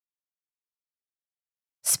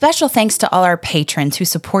Special thanks to all our patrons who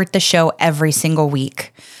support the show every single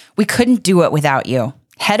week. We couldn't do it without you.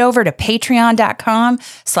 Head over to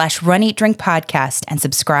patreon.com/runeatdrinkpodcast and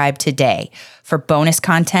subscribe today for bonus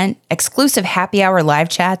content, exclusive happy hour live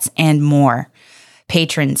chats, and more.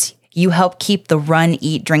 Patrons, you help keep the Run,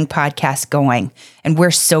 Eat, Drink podcast going, and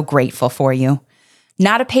we're so grateful for you.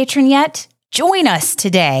 Not a patron yet? Join us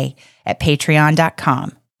today at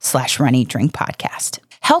patreon.com/runeatdrinkpodcast.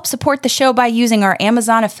 Help support the show by using our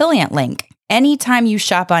Amazon affiliate link anytime you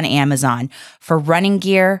shop on Amazon for running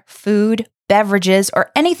gear, food, beverages,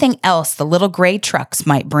 or anything else the little gray trucks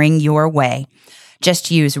might bring your way.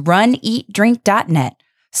 Just use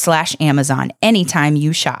runeatdrink.net/Amazon anytime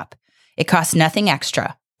you shop. It costs nothing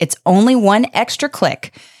extra. It's only one extra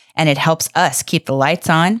click, and it helps us keep the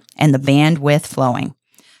lights on and the bandwidth flowing.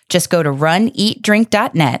 Just go to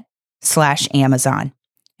runeatdrink.net/Amazon,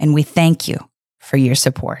 and we thank you for your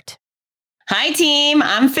support. Hi, team.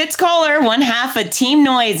 I'm Fitz Kohler, one half of Team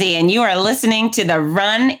Noisy, and you are listening to the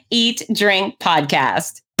Run, Eat, Drink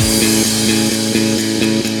podcast.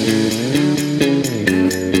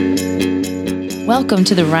 Welcome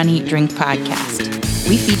to the Run, Eat, Drink podcast.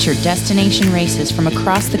 We feature destination races from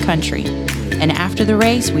across the country. And after the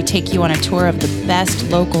race, we take you on a tour of the best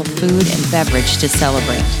local food and beverage to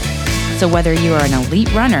celebrate. So whether you are an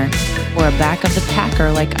elite runner or a back of the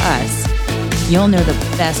packer like us, you'll know the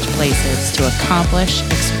best places to accomplish,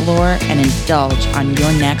 explore, and indulge on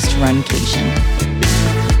your next runcation.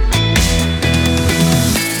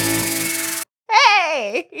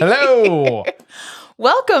 Hey! Hello!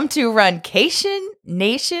 Welcome to Runcation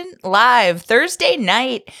Nation Live, Thursday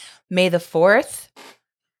night, May the 4th.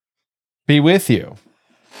 Be with you.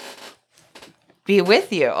 Be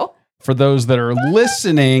with you. For those that are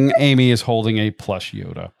listening, Amy is holding a plush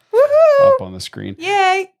Yoda Woohoo! up on the screen.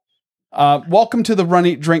 Yay! Welcome to the Run,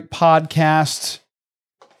 Eat, Drink podcast.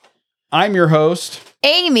 I'm your host,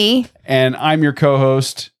 Amy. and I'm your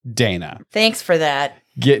co-host, Dana. Thanks for that.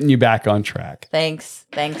 Getting you back on track. Thanks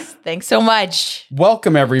so much.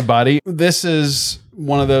 Welcome, everybody. This is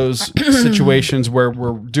one of those situations where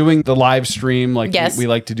we're doing the live stream like Yes. we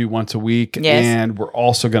like to do once a week. Yes. And we're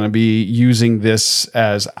also going to be using this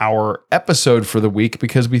as our episode for the week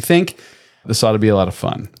because we think this ought to be a lot of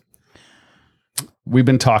fun. We've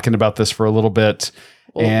been talking about this for a little bit.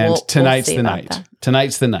 And tonight's the night.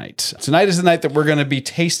 Tonight's the night. Tonight is the night that we're going to be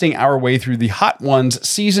tasting our way through the Hot Ones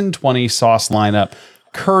Season 20 sauce lineup,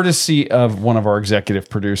 courtesy of one of our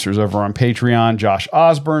executive producers over on Patreon, Josh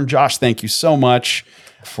Osborne. Josh, thank you so much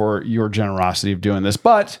for your generosity of doing this.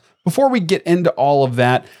 But before we get into all of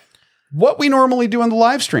that, what we normally do on the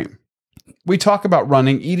live stream, we talk about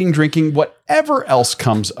running, eating, drinking, whatever else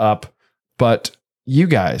comes up. But you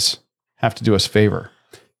guys have to do us a favor.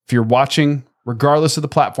 If you're watching, regardless of the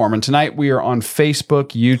platform, and tonight we are on Facebook,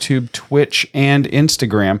 YouTube, Twitch, and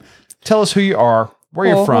Instagram, tell us who you are, where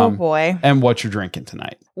you're from, and what you're drinking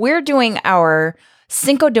tonight. We're doing our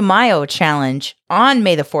Cinco de Mayo challenge on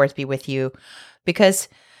May the 4th be with you, because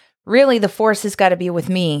really the force has got to be with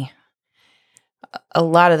me. A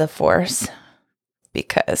lot of the force,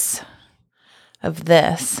 because of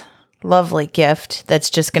this lovely gift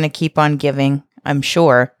that's just going to keep on giving, I'm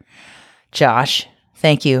sure. Josh,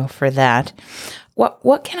 thank you for that.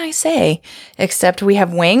 What can I say? Except we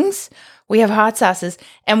have wings, we have hot sauces,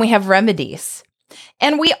 and we have remedies.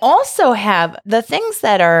 And we also have the things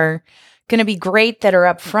that are going to be great that are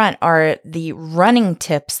up front are the running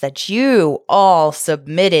tips that you all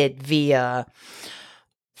submitted via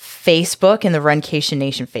Facebook in the Runcation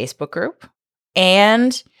Nation Facebook group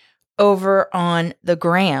and over on the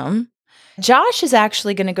gram. Josh is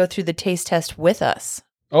actually going to go through the taste test with us.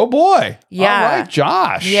 Oh boy. Yeah. All right,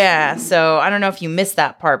 Josh. Yeah. So I don't know if you missed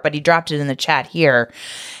that part, but he dropped it in the chat here.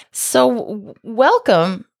 So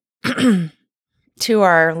welcome to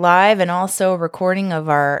our live and also recording of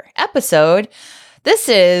our episode. This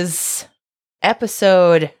is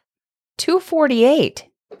episode 248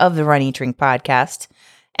 of the Run, Eat, Drink podcast.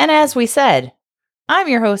 And as we said, I'm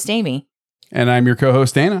your host, Amy. And I'm your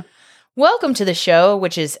co-host, Dana. Welcome to the show,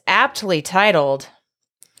 which is aptly titled,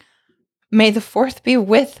 May the 4th be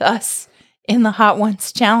with us in the Hot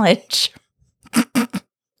Ones Challenge.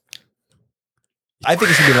 I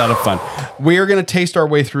think it's going to be a lot of fun. We are going to taste our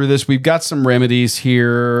way through this. We've got some remedies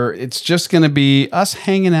here. It's just going to be us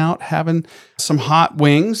hanging out, having some hot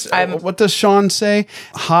wings. What does Sean say?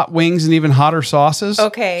 Hot wings and even hotter sauces?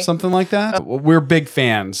 Okay. Something like that. We're big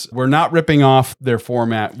fans. We're not ripping off their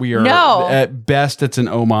format. We are, at best, it's an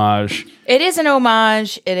homage. It is an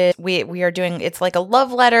homage. It is. We are doing, it's like a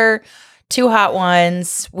love letter to Hot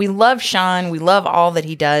Ones. We love Sean. We love all that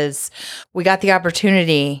he does. We got the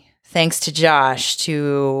opportunity thanks to Josh,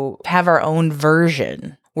 to have our own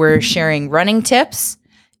version. We're sharing running tips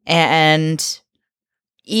and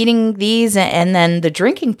eating these, and then the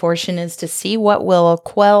drinking portion is to see what will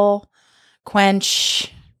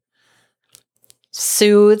quench,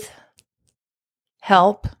 soothe,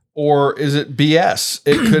 help. Or is it BS?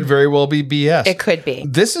 It could very well be BS. It could be.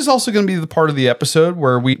 This is also going to be the part of the episode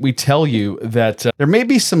where we tell you that there may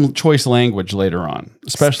be some choice language later on,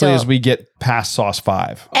 especially as we get past Sauce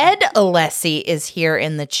 5. Ed Alessi is here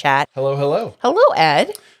in the chat. Hello, hello. Hello,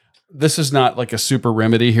 Ed. This is not like a super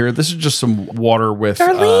remedy here. This is just some water with,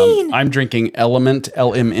 Darlene. I'm drinking Element,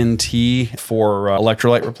 LMNT, for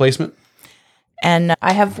electrolyte replacement. And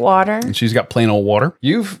I have water. And she's got plain old water.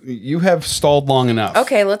 You have stalled long enough.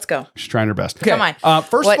 Okay, let's go. She's trying her best. Come on.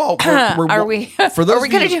 First of all, are we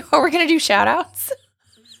gonna do shout outs?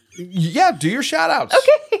 Yeah, do your shout outs.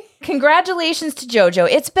 Okay. Congratulations to JoJo.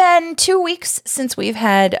 It's been 2 weeks since we've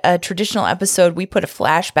had a traditional episode. We put a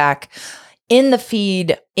flashback in the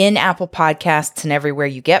feed in Apple Podcasts and everywhere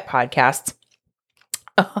you get podcasts.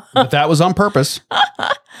 But that was on purpose.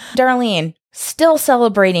 Darlene, still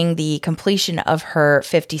celebrating the completion of her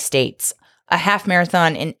 50 states, a half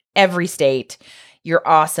marathon in every state. You're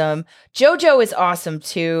awesome. JoJo is awesome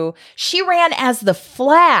too. She ran as the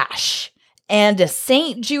Flash and a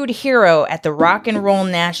St. Jude hero at the Rock and Roll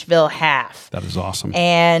Nashville half. That is awesome.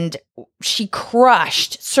 And she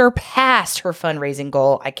surpassed her fundraising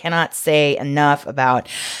goal. I cannot say enough about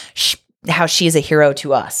how she is a hero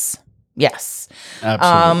to us. Yes.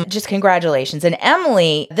 Absolutely. Just congratulations. And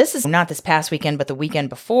Emily, this is not this past weekend, but the weekend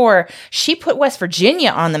before, she put West Virginia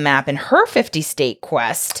on the map in her 50-state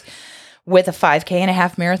quest with a 5K and a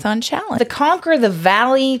half marathon challenge. The Conquer the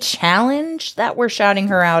Valley challenge that we're shouting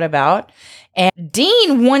her out about. And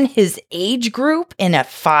Dean won his age group in a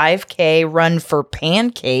 5K run for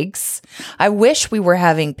pancakes. I wish we were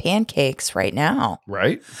having pancakes right now.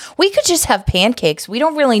 Right? We could just have pancakes. We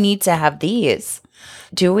don't really need to have these.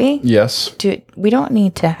 Do we? Yes. We don't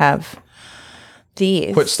need to have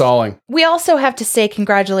these. Quit stalling. We also have to say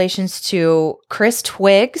congratulations to Chris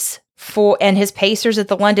Twiggs and his Pacers at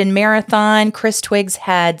the London Marathon. Chris Twiggs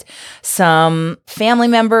had some family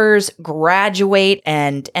members graduate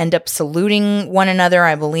and end up saluting one another.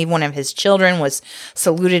 I believe one of his children was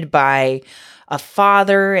saluted by a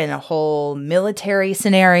father in a whole military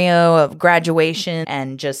scenario of graduation.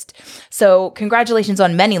 And so congratulations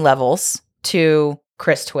on many levels to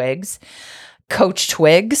Chris Twiggs, Coach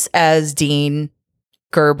Twiggs, as Dean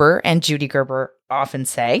Gerber and Judy Gerber often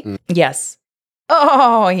say. Yes.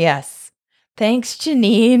 Oh, yes. Thanks,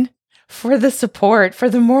 Janine, for the support, for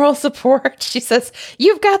the moral support. She says,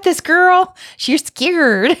 "You've got this, girl. She's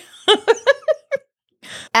scared."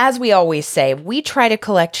 As we always say, we try to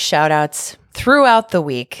collect shout outs throughout the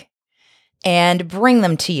week and bring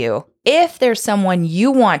them to you. If there's someone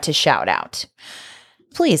you want to shout out,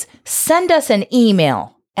 please send us an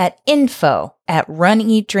email at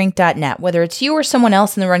info@runeatdrink.net, whether it's you or someone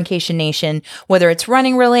else in the Runcation Nation, whether it's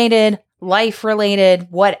running related, life related,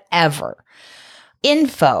 whatever.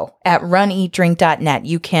 info@runeatdrink.net.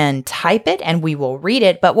 You can type it and we will read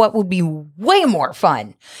it. But what would be way more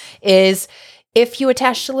fun is if you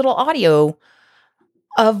attached a little audio,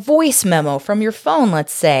 a voice memo from your phone,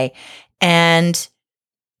 let's say, and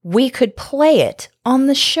we could play it on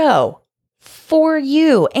the show for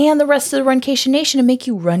you and the rest of the Runcation Nation to make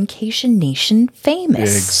you Runcation Nation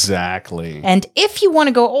famous. Exactly. And if you want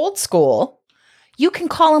to go old school, you can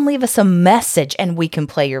call and leave us a message and we can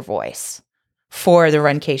play your voice for the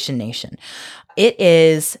Runcation Nation. It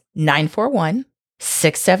is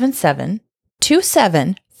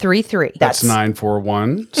 941-677-2733. That's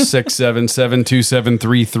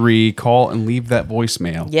 941-677-2733. Call and leave that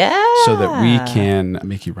voicemail. Yeah. So that we can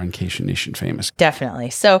make you Runcation Nation famous.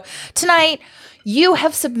 Definitely. So tonight, you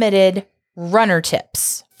have submitted runner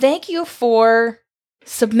tips. Thank you for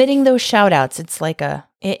submitting those shout outs. It's like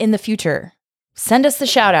in the future, send us the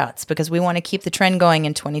shout outs because we want to keep the trend going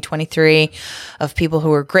in 2023 of people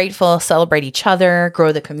who are grateful, celebrate each other,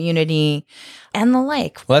 grow the community, and the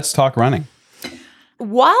like. Let's talk running.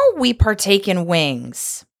 While we partake in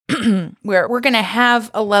wings, we're going to have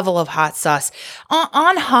a level of hot sauce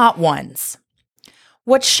on hot ones.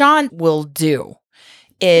 What Sean will do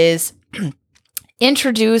is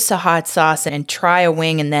introduce a hot sauce and try a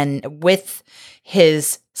wing, and then with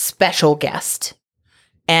his special guest,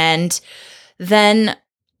 and then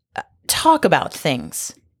talk about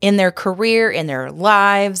things in their career, in their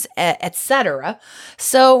lives, etc.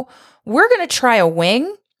 So we're going to try a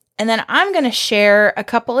wing, and then I'm going to share a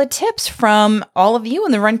couple of tips from all of you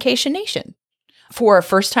in the Runcation Nation. For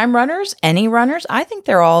first-time runners, any runners, I think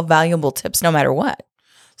they're all valuable tips no matter what.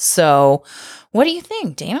 So what do you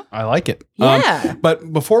think, Dana? I like it. Yeah.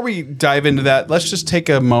 But before we dive into that, let's just take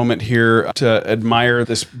a moment here to admire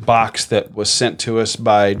this box that was sent to us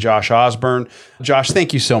by Josh Osborne. Josh,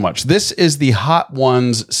 thank you so much. This is the Hot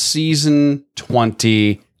Ones Season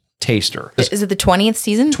 20 taster. Is it the 20th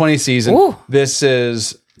season? 20 season. Ooh. This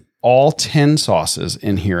is all 10 sauces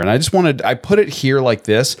in here. And I put it here like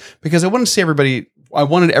this because I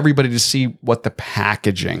wanted everybody to see what the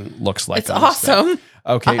packaging looks like. It's awesome.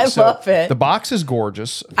 Okay. I love it. The box is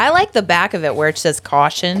gorgeous. I like the back of it where it says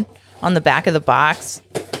caution on the back of the box.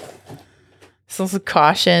 So it's a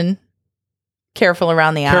caution. Careful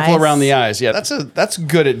around the eyes. Careful around the eyes. Yeah, that's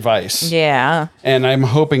good advice. Yeah. And I'm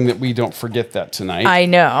hoping that we don't forget that tonight. I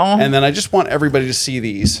know. And then I just want everybody to see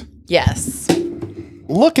these. Yes.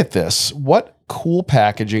 Look at this. What cool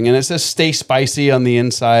packaging. And it says stay spicy on the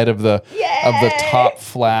inside of the top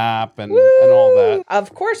flap and all that.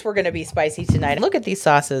 Of course we're going to be spicy tonight. Look at these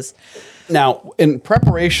sauces. Now, in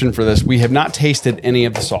preparation for this, we have not tasted any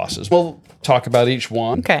of the sauces. We'll talk about each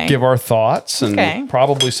one, Okay. give our thoughts, and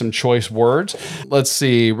probably some choice words. Let's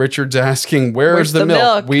see. Richard's asking, where's the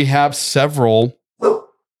milk? We have several.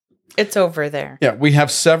 It's over there. Yeah, we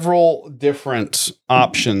have several different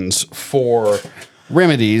options for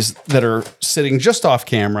remedies that are sitting just off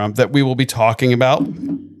camera that we will be talking about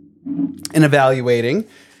and evaluating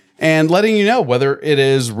and letting you know whether it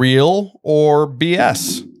is real or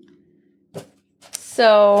BS.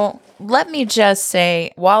 So let me just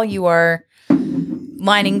say, while you are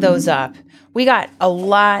lining those up, we got a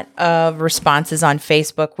lot of responses on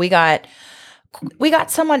Facebook. We got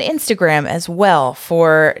some on Instagram as well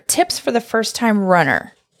for tips for the first time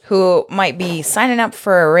runner who might be signing up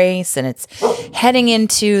for a race and it's heading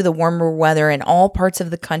into the warmer weather in all parts of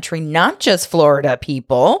the country, not just Florida,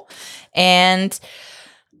 people. And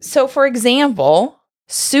so, for example,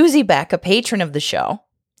 Susie Beck, a patron of the show,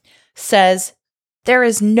 says there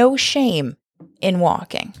is no shame in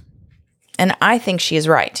walking. And I think she is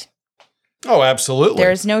right. Oh, absolutely.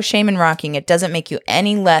 There is no shame in walking. It doesn't make you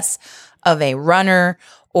any less of a runner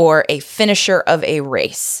or a finisher of a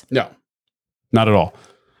race. No, not at all.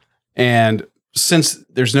 And since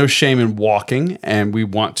there's no shame in walking and we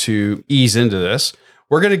want to ease into this,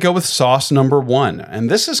 we're going to go with sauce number 1. And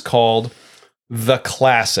this is called the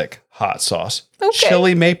Classic Hot Sauce. Okay.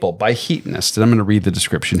 Chili Maple by Heatonist. And I'm going to read the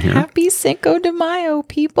description here. Happy Cinco de Mayo,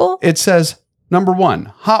 people. It says, number 1,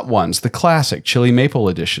 Hot Ones, the Classic Chili Maple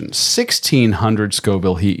Edition, 1,600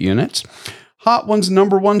 Scoville heat units. Hot Ones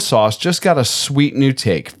number 1 sauce just got a sweet new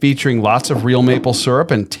take, featuring lots of real maple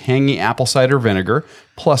syrup and tangy apple cider vinegar,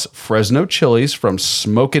 plus Fresno chilies from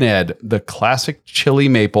Smokin' Ed. The Classic Chili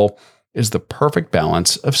Maple is the perfect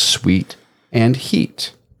balance of sweet and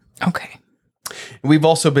heat. Okay. We've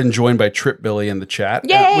also been joined by Trip Billy in the chat.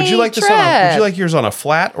 Yay, would you like this Trip. would you like yours on a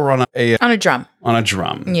flat or on a On a drum. on a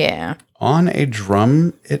drum? Yeah. On a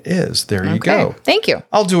drum it is. There you Okay. go. Thank you.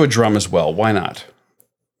 I'll do a drum as well. Why not?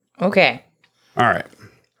 Okay. All right.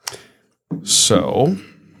 So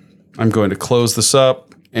I'm going to close this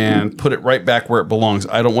up and put it right back where it belongs.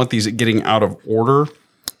 I don't want these getting out of order.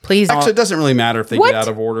 Please don't. Actually, it doesn't really matter if they What? get out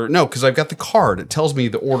of order. No, because I've got the card. It tells me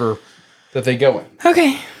the order that they go in.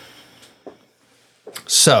 Okay.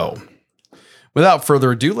 So without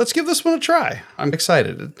further ado, let's give this one a try. I'm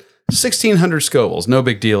excited. 1,600 Scovilles. No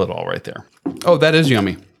big deal at all right there. Oh, that is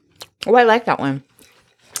yummy. Oh, I like that one.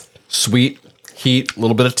 Sweet, heat, a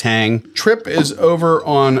little bit of tang. Trip is over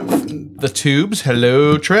on the tubes.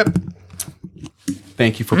 Hello, Trip.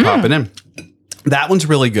 Thank you for popping in. That one's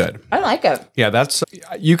really good. I like it. Yeah, that's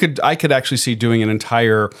I could actually see doing an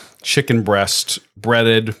entire chicken breast,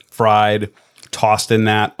 breaded, fried, tossed in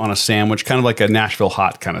that on a sandwich, kind of like a Nashville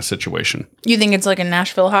hot kind of situation. You think it's like a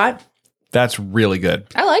Nashville hot? That's really good.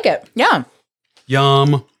 I like it. Yeah.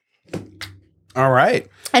 Yum. All right.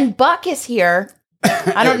 And Buck is here.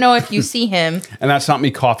 I don't know if you see him. And that's not me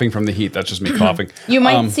coughing from the heat. That's just me coughing. You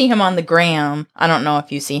might see him on the gram. I don't know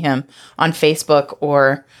if you see him on Facebook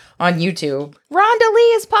or on YouTube. Rhonda Lee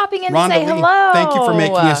is popping in to say hello. Thank you for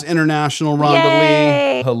making us international, Rhonda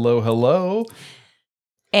Yay. Lee. Hello, hello.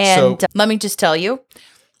 And let me just tell you,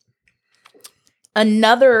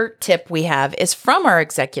 another tip we have is from our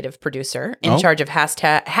executive producer in charge of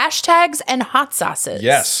hashtags and hot sauces.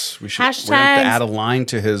 Yes, we're going to have to add a line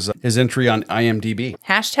to his entry on IMDb.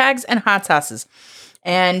 Hashtags and hot sauces.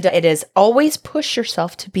 And it is always push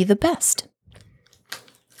yourself to be the best.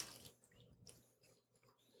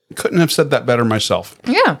 Couldn't have said that better myself.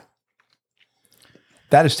 Yeah.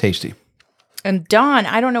 That is tasty. And Dawn,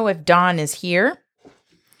 I don't know if Dawn is here.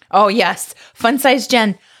 Oh, yes. Fun Size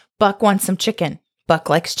Jen. Buck wants some chicken. Buck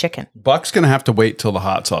likes chicken. Buck's going to have to wait till the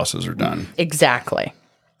hot sauces are done. Exactly.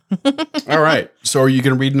 All right. So are you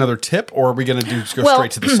going to read another tip or are we going to go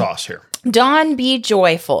straight to the sauce here? Dawn Be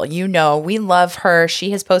Joyful. You know, we love her.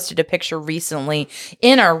 She has posted a picture recently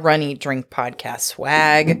in our Run, Eat, Drink podcast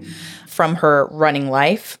swag from her running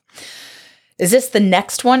life. Is this the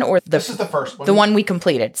next one or This is the first one. the one we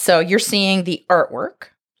completed? So you're seeing the artwork.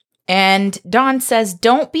 And Dawn says,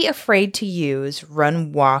 don't be afraid to use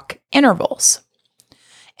run-walk intervals.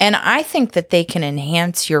 And I think that they can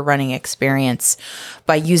enhance your running experience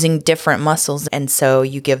by using different muscles. And so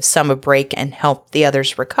you give some a break and help the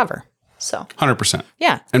others recover. So, 100%.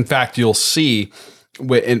 yeah. In fact, you'll see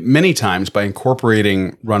many times by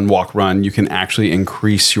incorporating run, walk, run, you can actually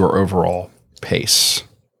increase your overall pace.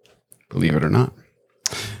 Believe it or not.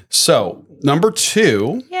 So, number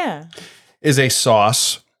 2 Yeah. is a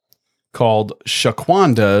sauce called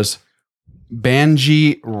Shaquanda's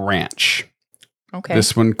Banji Ranch. Okay.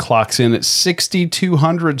 This one clocks in at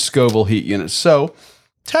 6,200 Scoville heat units. So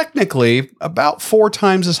technically about 4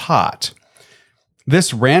 times as hot.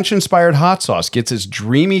 This ranch-inspired hot sauce gets its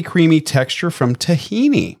dreamy, creamy texture from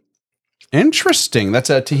tahini. Interesting.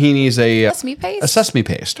 Tahini is a Sesame paste. sesame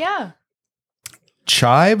paste. Yeah.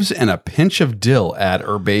 Chives and a pinch of dill add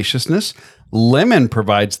herbaceousness. Lemon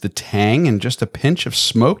provides the tang and just a pinch of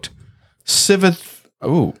smoked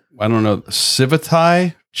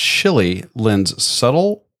Civetai chili lends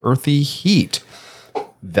subtle earthy heat.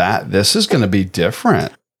 This is going to be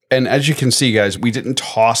different. And as you can see, guys, we didn't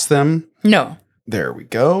toss them. No. There we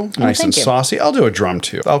go. Nice and thank you. saucy. I'll do a drum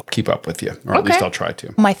too. I'll keep up with you, or at least Okay. I'll try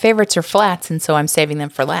to. My favorites are flats, and so I'm saving them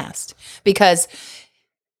for last. Because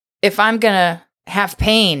if I'm going to have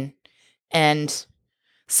pain and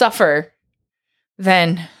suffer,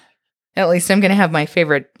 then at least I'm going to have my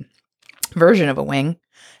favorite version of a wing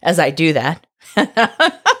as I do that.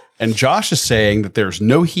 And Josh is saying that there's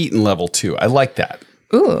no heat in level 2. I like that.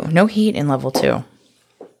 Ooh, no heat in level 2. All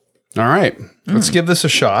right. Let's give this a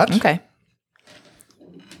shot. Okay.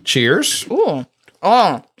 Cheers. Ooh.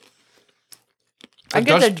 Oh. I It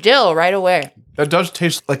get does- the dill right away. That does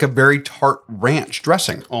taste like a very tart ranch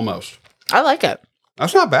dressing almost. I like it.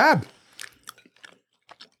 That's not bad.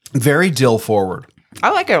 Very dill forward. I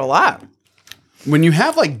like it a lot. When you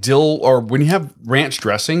have like dill or when you have ranch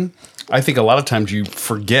dressing, I think a lot of times you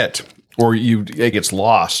forget or it gets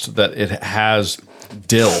lost that it has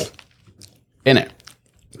dill in it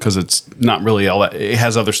because it's not really all that. It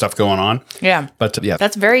has other stuff going on. Yeah. But yeah,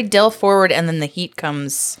 That's very dill forward, and then the heat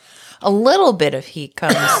comes, a little bit of heat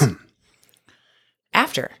comes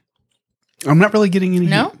after. I'm not really getting any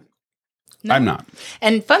No? heat. I'm not.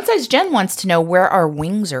 And Fun Size Jen wants to know where our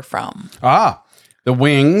wings are from. The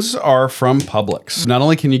wings are from Publix. Not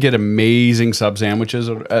only can you get amazing sub sandwiches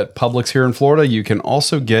at Publix here in Florida, you can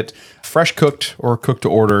also get fresh cooked or cooked to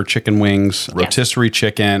order chicken wings, rotisserie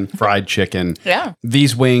chicken, fried chicken. Yeah.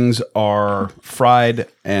 These wings are fried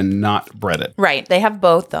and not breaded. Right. They have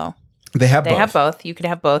both, though. They have They both. have both. You could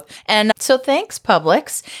have both. And so thanks,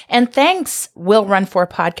 Publix. And thanks, Will Run For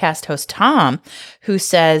podcast host Tom, who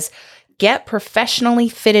says, get professionally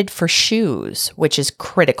fitted for shoes, which is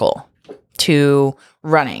critical to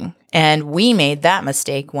running. And we made that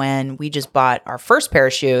mistake when we just bought our first pair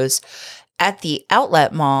of shoes at the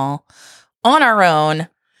outlet mall on our own.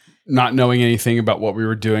 Not knowing anything about what we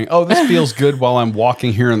were doing. Oh, this feels good while I'm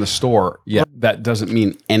walking here in the store. Yeah, that doesn't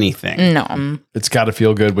mean anything. No. It's got to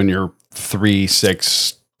feel good when you're 3,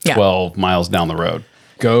 6, 12 miles down the road.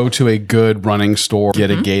 Go to a good running store,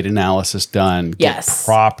 get a gait analysis done, get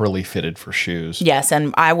properly fitted for shoes. Yes,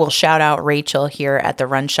 and I will shout out Rachel here at the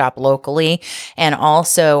Run Shop locally, and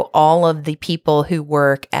also all of the people who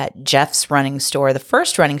work at Jeff's running store, the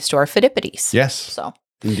first running store, Fitippities. Yes, So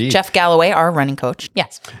indeed. Jeff Galloway, our running coach.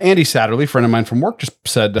 Yes. Andy Satterley, friend of mine from work, just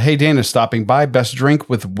said, hey, Dana, stopping by. Best drink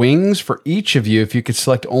with wings for each of you if you could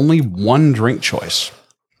select only one drink choice.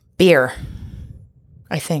 Beer,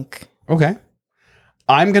 I think. Okay.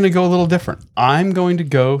 I'm going to go a little different. I'm going to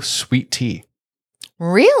go sweet tea.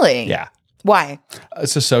 Really? Yeah. Why?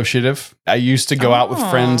 It's associative. I used to go out with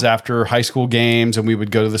friends after high school games, and we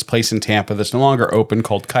would go to this place in Tampa that's no longer open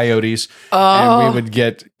called Coyotes. And we would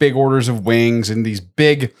get big orders of wings and these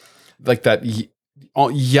big, like that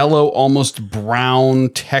yellow, almost brown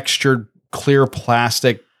textured clear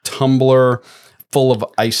plastic tumbler full of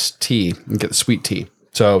iced tea and get the sweet tea.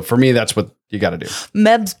 So for me, that's what you got to do.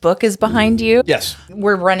 Meb's book is behind you. Yes.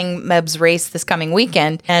 We're running Meb's race this coming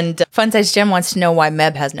weekend, and Fun Size Jim wants to know why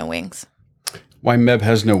Meb has no wings. Why Meb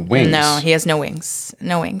has no wings? No, he has no wings.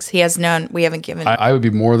 No wings. He has none. We haven't given. I would be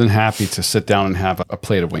more than happy to sit down and have a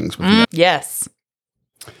plate of wings with you. Yes.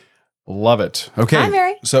 Love it. Okay. Hi,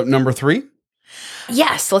 Mary. So number 3.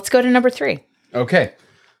 Yes. Let's go to number 3. Okay.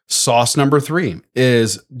 Sauce number 3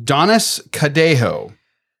 is Donis Cadejo.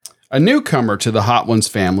 A newcomer to the Hot Ones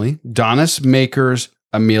family, Donis makers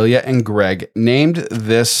Amelia and Greg named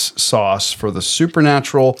this sauce for the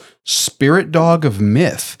supernatural spirit dog of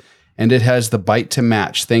myth, and it has the bite to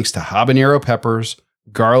match thanks to habanero peppers,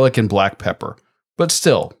 garlic, and black pepper. But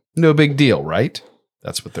still, no big deal, right?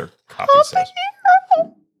 That's what their copy says.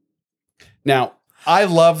 Now, I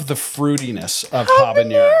love the fruitiness of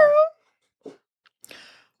habanero.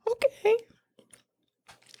 Okay.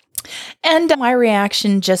 And my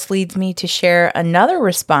reaction just leads me to share another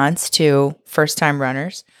response to first-time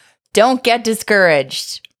runners. Don't get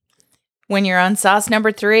discouraged when you're on sauce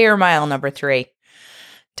number 3 or mile number 3.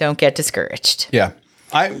 Don't get discouraged. Yeah.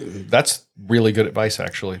 That's really good advice,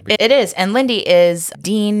 actually. It is. And Lindy is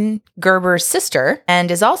Dean Gerber's sister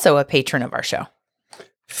and is also a patron of our show.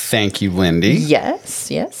 Thank you, Lindy.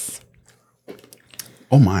 Yes.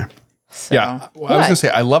 Oh, my. So, Yeah. I was going to say,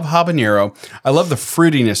 I love habanero. I love the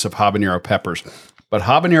fruitiness of habanero peppers. But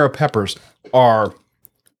habanero peppers are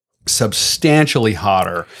substantially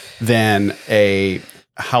hotter than a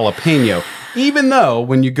jalapeno. Even though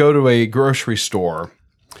when you go to a grocery store,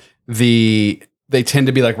 they tend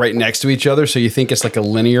to be like right next to each other. So you think it's like a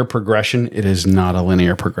linear progression. It is not a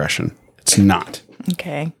linear progression. It's not.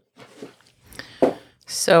 Okay.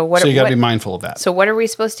 So you got to be mindful of that. So what are we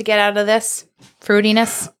supposed to get out of this?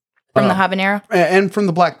 Fruitiness from the habanero? And from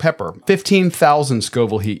the black pepper. 15,000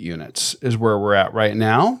 Scoville heat units is where we're at right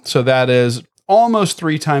now. So that is almost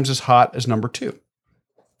 3 times as hot as number 2.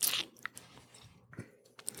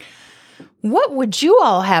 What would you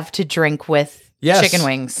all have to drink with chicken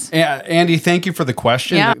wings? Andy, thank you for the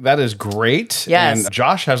question. Yeah. That is great. Yes. And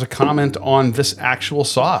Josh has a comment on this actual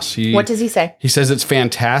sauce. What does he say? He says it's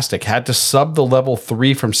fantastic. Had to sub the level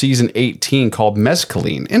 3 from season 18 called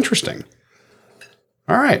mescaline. Interesting.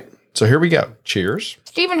 All right. So here we go. Cheers.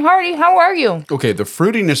 Stephen Hardy, how are you? Okay. The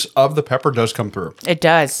fruitiness of the pepper does come through. It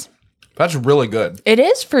does. That's really good. It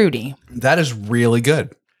is fruity. That is really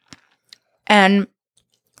good. And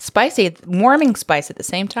spicy, warming spice at the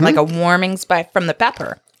same time. Like a warming spice from the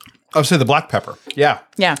pepper. I would say the black pepper. Yeah.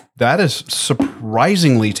 Yeah. That is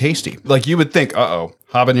surprisingly tasty. Like you would think,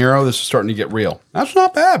 habanero, this is starting to get real. That's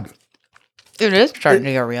not bad. It is starting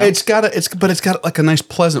to get real. It's got like a nice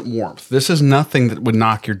pleasant warmth. This is nothing that would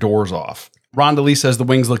knock your doors off. Rhonda Lee says the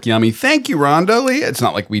wings look yummy. Thank you, Rhonda Lee. It's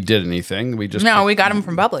not like we did anything. We got them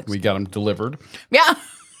from Publix. We got them delivered. Yeah.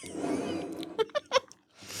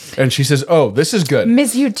 And she says, "Oh, this is good."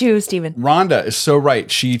 Miss you too, Stephen. Rhonda is so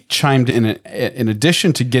right. She chimed in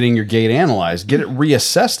addition to getting your gait analyzed, get it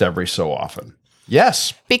reassessed every so often.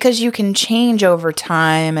 Yes. Because you can change over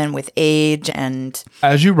time and with age and...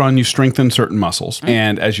 As you run, you strengthen certain muscles.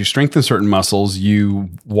 And as you strengthen certain muscles, you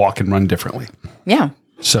walk and run differently. Yeah.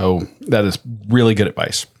 So that is really good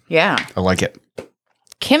advice. Yeah. I like it.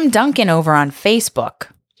 Kim Duncan over on Facebook.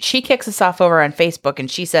 She kicks us off over on Facebook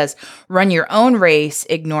and she says, run your own race,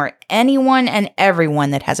 ignore anyone and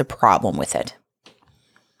everyone that has a problem with it.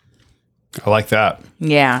 I like that.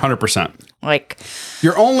 Yeah. 100%. Like,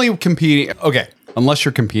 you're only competing. Okay. Unless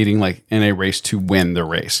you're competing like in a race to win the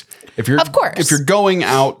race. If you're going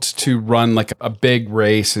out to run like a big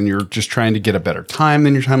race and you're just trying to get a better time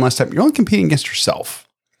than your time last time, you're only competing against yourself.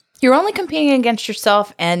 You're only competing against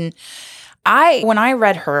yourself. And when I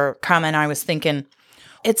read her comment, I was thinking,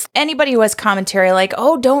 it's anybody who has commentary like,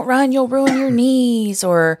 oh, don't run, you'll ruin your knees,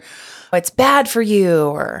 or it's bad for you,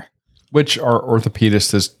 or... Which our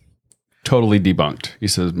orthopedist has totally debunked. He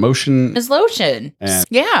says motion is lotion.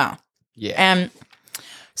 Yeah. Yeah. And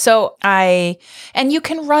so and you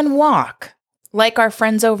can walk like our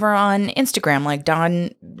friends over on Instagram, like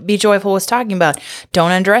Don Be Joyful was talking about.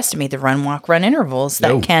 Don't underestimate the run, walk, run intervals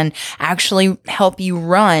that can actually help you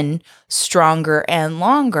run stronger and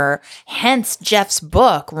longer. Hence Jeff's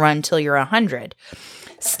book, Run Till You're 100.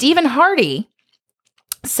 Stephen Hardy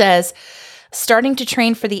says, starting to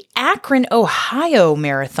train for the Akron, Ohio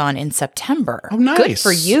marathon in September. Oh, nice. Good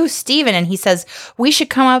for you, Stephen. And he says, we should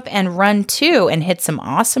come up and run too and hit some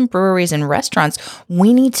awesome breweries and restaurants.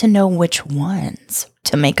 We need to know which ones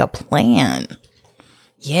to make a plan.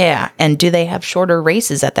 Yeah. And do they have shorter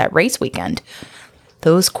races at that race weekend?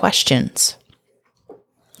 Those questions.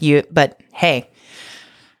 But hey,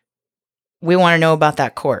 we want to know about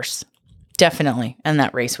that course. Definitely. And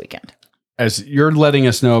that race weekend. As you're letting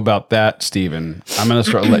us know about that, Stephen, I'm going to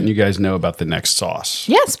start letting you guys know about the next sauce.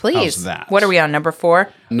 Yes, please. How's that? What are we on, number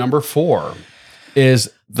 4? Number 4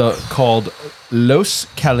 is called Los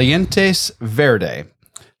Calientes Verde.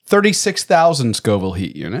 36,000 Scoville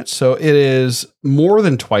heat units. So it is more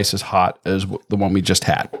than twice as hot as the one we just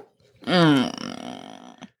had.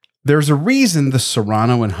 There's a reason the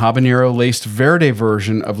Serrano and habanero laced verde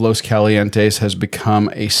version of Los Calientes has become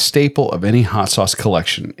a staple of any hot sauce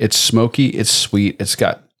collection. It's smoky, it's sweet, it's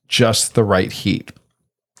got just the right heat.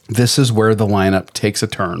 This is where the lineup takes a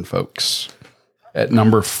turn, folks. At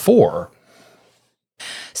number 4.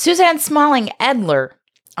 Suzanne Smalling Edler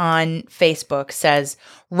on Facebook says,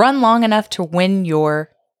 run long enough to win your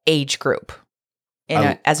age group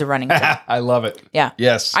as a running team. I love it. Yeah.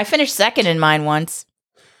 Yes. I finished second in mine once.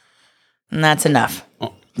 And that's enough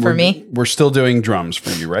for me. We're still doing drums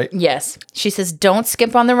for you, right? Yes. She says, don't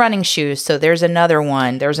skimp on the running shoes. So there's another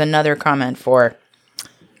one. There's another comment for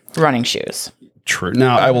running shoes. True.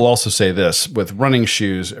 Now, I will also say this. With running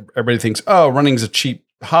shoes, everybody thinks, oh, running's a cheap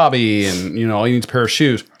hobby and, all you need is a pair of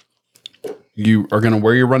shoes. You are going to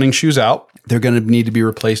wear your running shoes out. They're going to need to be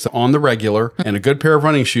replaced on the regular, and a good pair of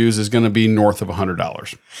running shoes is going to be north of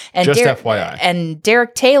 $100. And Just FYI. And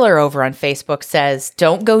Derek Taylor over on Facebook says,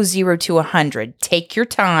 don't go 0 to 100. Take your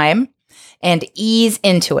time and ease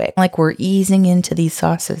into it. Like we're easing into these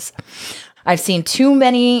sauces. I've seen too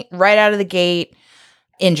many right out of the gate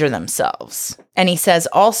injure themselves. And he says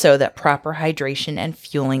also that proper hydration and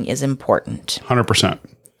fueling is important. 100%.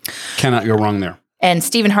 Cannot go wrong there. And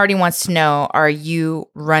Stephen Hardy wants to know, are you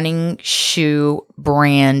running shoe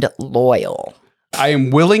brand loyal? I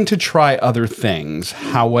am willing to try other things.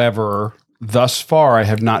 However, thus far, I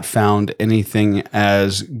have not found anything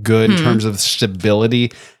as good in terms of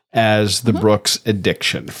stability as the Brooks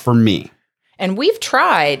Addiction for me. And we've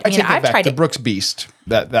tried. I've tried the Brooks Beast.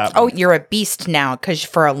 That Oh, you're a beast now because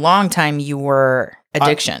for a long time you were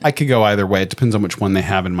Addiction. I could go either way. It depends on which one they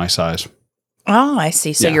have in my size. Oh, I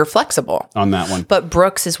see. So Yeah. you're flexible. On that one. But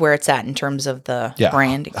Brooks is where it's at in terms of the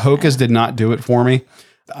branding. Hoka's did not do it for me.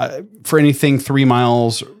 For anything 3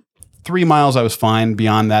 miles, I was fine.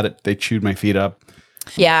 Beyond that, they chewed my feet up.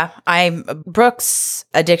 Yeah, Brooks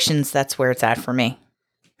Addictions, that's where it's at for me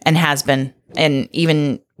and has been. And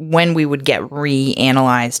even when we would get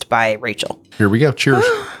reanalyzed by Rachel. Here we go. Cheers.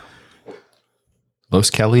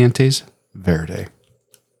 Los Calientes Verde.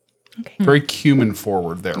 Okay. Very cumin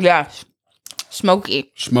forward there. Yeah.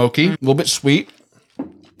 Smoky. Smoky, a little bit sweet.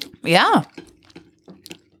 Yeah.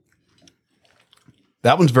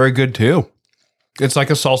 That one's very good too. It's like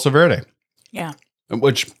a salsa verde, Yeah.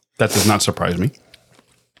 which that does not surprise me.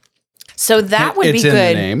 So that would It's be in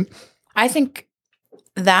good. the name. I think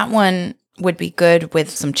that one would be good with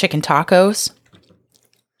some chicken tacos,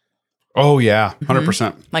 Oh yeah,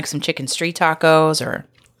 100%. like some chicken street tacos or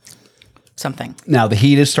something. Now the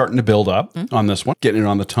heat is starting to build up on this one, getting it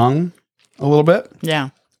on the tongue a little bit, Yeah.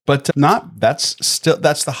 but that's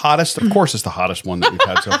the hottest. Of course, it's the hottest one that we've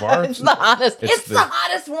had so far. It's the hottest. It's It's the- the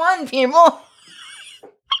hottest one, people.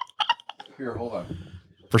 Here, hold on.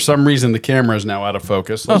 For some reason, the camera is now out of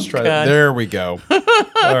focus. Let's try that. God. There we go.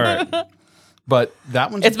 All right. But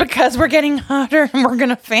that one's It's because we're getting hotter and we're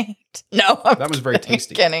gonna faint. No, that was very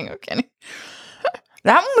tasty. I'm kidding.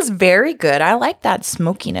 That one was very good. I like that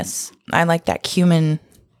smokiness. I like that cumin.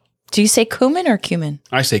 Do you say cumin or cumin?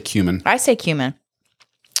 I say cumin. I say cumin.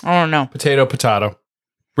 I don't know. Potato.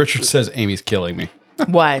 Richard says Amy's killing me.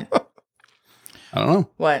 What? I don't know.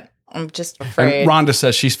 What? I'm just afraid. And Rhonda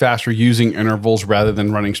says she's faster using intervals rather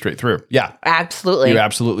than running straight through. Yeah, Absolutely. you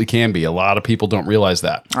absolutely can be. A lot of people don't realize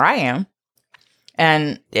that. I am.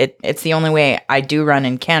 And it's the only way I do run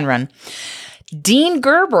and can run. Dean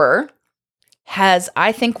Gerber has,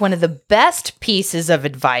 I think, one of the best pieces of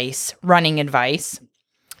advice, running advice,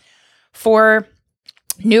 for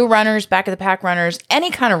new runners, back of the pack runners, any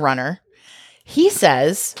kind of runner. He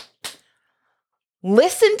says,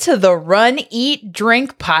 listen to the Run, Eat,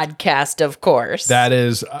 Drink podcast, of course. That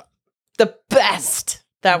is the best.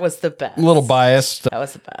 That was the best. a little biased. That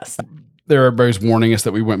was the best. There, everybody's warning us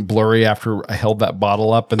that we went blurry after I held that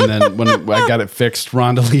bottle up. And then when I got it fixed,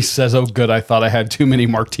 Rhonda Lee says, oh, good, I thought I had too many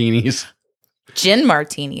martinis. Gin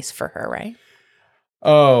martinis for her, right?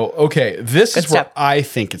 Oh, okay. This Good is where stuff. I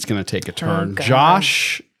think it's going to take a turn. God.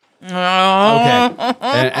 Josh. Okay.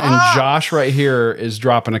 And Josh right here is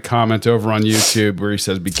dropping a comment over on YouTube where he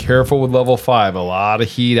says, be careful with level 5. A lot of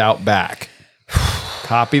heat out back.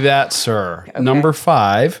 Copy that, sir. Okay. Number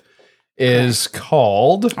 5 is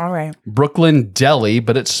called All right. Brooklyn Deli,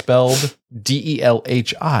 but it's spelled Delhi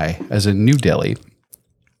as in New Delhi.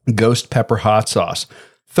 Ghost pepper hot sauce.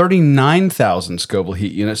 39,000 Scoville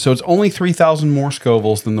heat units. So it's only 3,000 more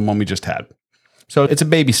Scovilles than the one we just had. So it's a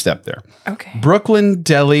baby step there. Okay. Brooklyn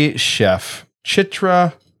Deli chef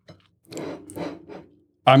Chitra.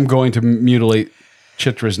 I'm going to mutilate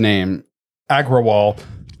Chitra's name. Agrawal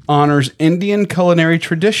honors Indian culinary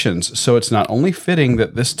traditions, so it's not only fitting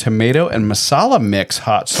that this tomato and masala mix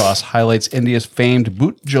hot sauce highlights India's famed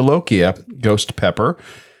Bhut Jolokia, ghost pepper,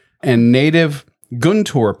 and native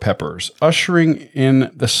Guntur peppers, ushering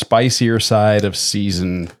in the spicier side of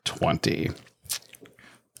season 20.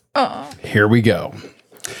 Oh. Here we go.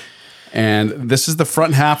 And this is the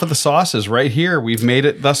front half of the sauces right here. We've made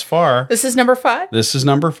it thus far. This is number 5? This is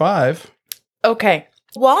number 5. Okay.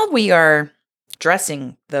 While we are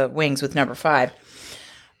dressing the wings with number 5,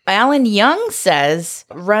 Alan Young says,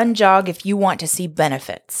 run jog if you want to see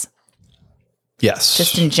benefits. Yes.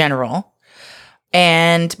 Just in general.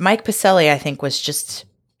 And Mike Pacelli, I think, was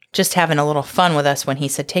just having a little fun with us when he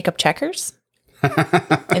said, take up checkers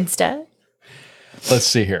instead. Let's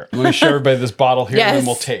see here. Let me show everybody this bottle here, and then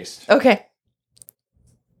we'll taste. Okay.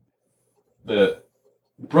 The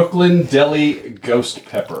Brooklyn Deli Ghost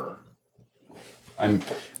Pepper. I'm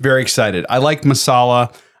very excited. I like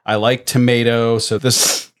masala. I like tomato. So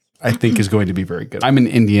this, I think, is going to be very good. I'm an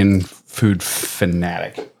Indian food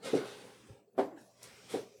fanatic.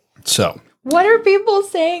 So. What are people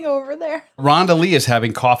saying over there? Rhonda Lee is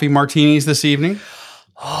having coffee martinis this evening.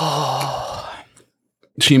 Oh.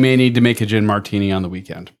 She may need to make a gin martini on the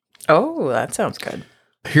weekend. Oh, that sounds good.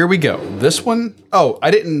 Here we go. This one,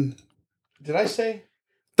 did I say?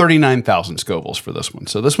 39,000 Scovilles for this one.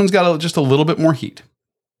 So this one's got just a little bit more heat.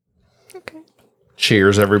 Okay.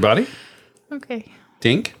 Cheers, everybody. Okay.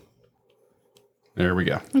 Dink. There we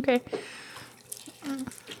go. Okay.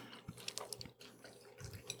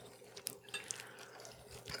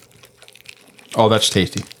 Oh, that's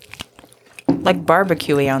tasty. Like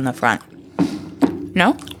barbecue-y on the front.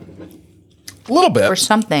 No? A little bit. Or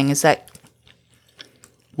something. Is that...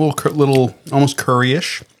 Little almost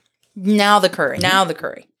curry-ish. Now the curry.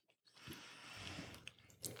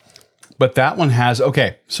 But that one has,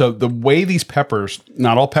 so the way these peppers,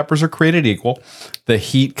 not all peppers are created equal. The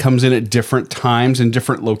heat comes in at different times and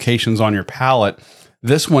different locations on your palate.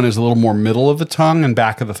 This one is a little more middle of the tongue and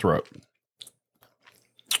back of the throat.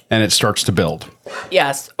 And it starts to build.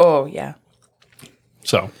 Yes. Oh, yeah.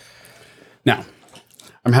 So, now,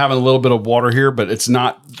 I'm having a little bit of water here, but it's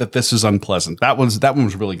not that this is unpleasant. That one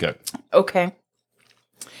was really good. Okay.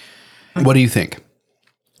 What do you think?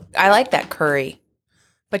 I like that curry.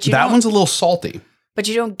 But That one's a little salty. But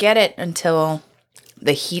you don't get it until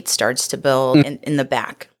the heat starts to build in the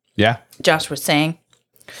back. Yeah. Josh was saying.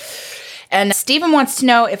 And Stephen wants to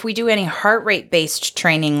know if we do any heart rate based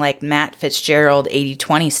training like Matt Fitzgerald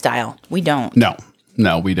 80-20 style. We don't.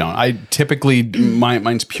 No, we don't. I typically,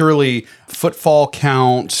 mine's purely footfall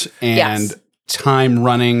count and time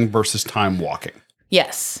running versus time walking.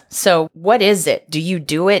 Yes. So what is it? Do you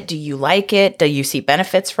do it? Do you like it? Do you see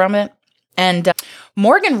benefits from it? And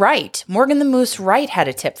Morgan the Moose Wright had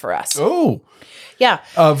a tip for us. Oh. Yeah.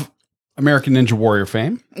 Of American Ninja Warrior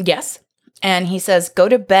fame. Yes. And he says, go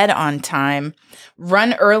to bed on time.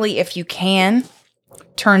 Run early if you can.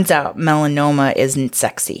 Turns out melanoma isn't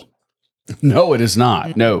sexy. No, it is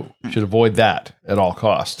not. No, should avoid that at all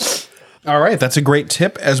costs. All right, that's a great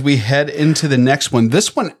tip as we head into the next one.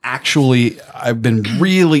 This one actually I've been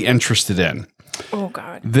really interested in. Oh,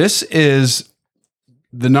 God. This is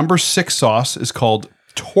the number 6 sauce is called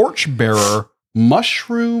Torchbearer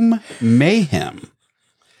Mushroom Mayhem.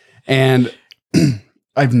 And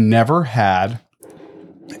I've never had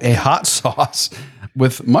a hot sauce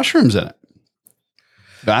with mushrooms in it.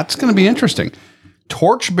 That's going to be interesting.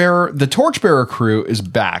 The Torchbearer crew is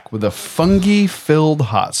back with a fungi-filled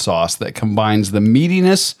hot sauce that combines the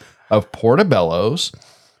meatiness of portobello's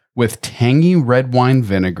with tangy red wine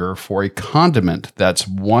vinegar for a condiment that's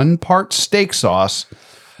 1 part steak sauce,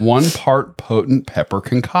 1 part potent pepper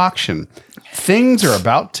concoction. Things are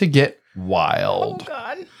about to get wild. Oh,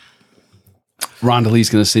 God. Rhonda Lee's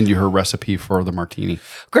going to send you her recipe for the martini.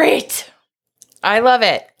 Great. I love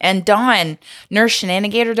it. And Dawn, Nurse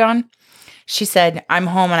Shenanigator Dawn, she said, I'm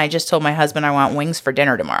home and I just told my husband I want wings for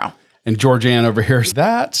dinner tomorrow. And Georgianne over here,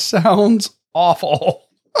 that sounds awful.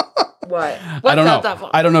 What? I don't know.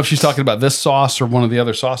 I don't know if she's talking about this sauce or one of the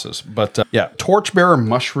other sauces. But Torchbearer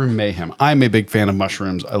Mushroom Mayhem. I'm a big fan of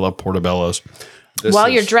mushrooms. I love portobellos. While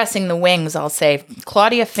you're dressing the wings, I'll say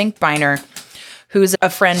Claudia Finkbeiner, who's a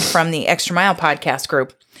friend from the Extra Mile podcast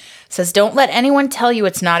group, says, don't let anyone tell you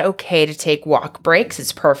it's not okay to take walk breaks.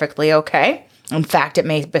 It's perfectly okay. In fact, it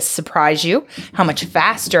may surprise you how much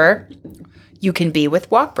faster you can be with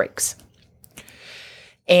walk breaks.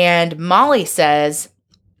 And Molly says,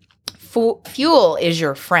 fuel is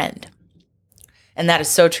your friend. And that is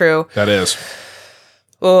so true. That is.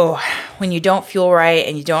 Oh, when you don't fuel right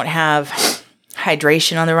and you don't have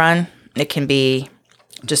hydration on the run, it can be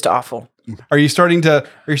just awful. Are you starting to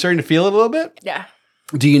feel it a little bit? Yeah.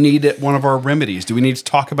 Do you need one of our remedies? Do we need to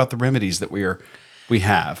talk about the remedies that we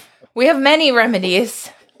have? We have many remedies.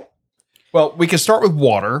 Well, we can start with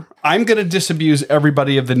water. I'm going to disabuse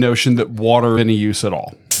everybody of the notion that water has any use at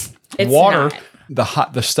all. It's Water,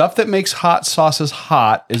 not. the stuff that makes hot sauces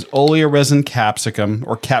hot is oleoresin capsicum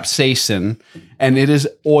or capsaicin, and it is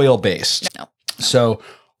oil based. No. So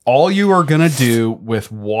all you are going to do with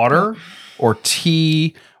water or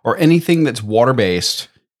tea or anything that's water based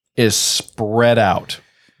is spread out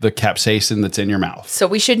the capsaicin that's in your mouth. So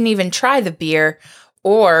we shouldn't even try the beer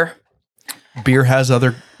or... Beer has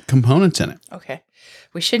other components in it. Okay.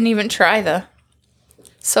 We shouldn't even try the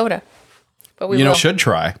soda. But we You will. should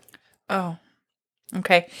try Oh.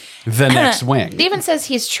 Okay. the next wing. Steven says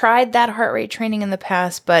he's tried that heart rate training in the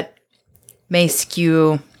past, but may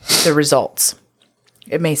skew the results.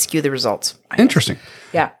 It may skew the results. Interesting.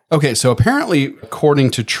 Yeah. Okay, so apparently,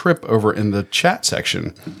 according to Trip over in the chat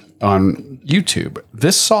section on YouTube,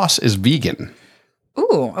 this sauce is vegan.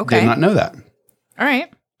 Ooh, okay. Did not know that. All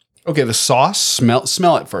right. Okay, the sauce,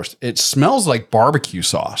 smell it first. It smells like barbecue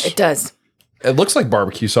sauce. It does. It looks like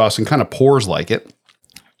barbecue sauce and kind of pours like it.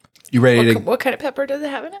 You ready to... What kind of pepper does it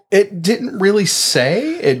have in it? It didn't really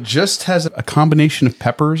say. It just has a combination of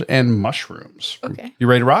peppers and mushrooms. Okay. You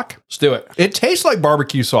ready to rock? Let's do it. It tastes like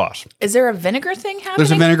barbecue sauce. Is there a vinegar thing happening?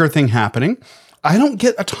 There's a vinegar thing happening. I don't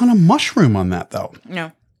get a ton of mushroom on that, though.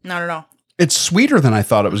 No, not at all. It's sweeter than I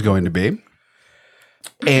thought it was going to be.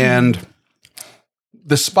 And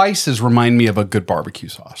the spices remind me of a good barbecue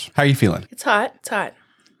sauce. How are you feeling? It's hot. It's hot.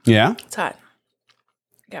 Yeah? It's hot.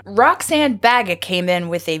 Yeah. Roxanne Baggett came in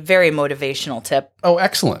with a very motivational tip. Oh,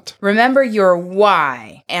 excellent. Remember your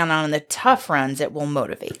why, and on the tough runs, it will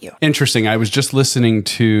motivate you. Interesting. I was just listening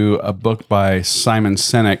to a book by Simon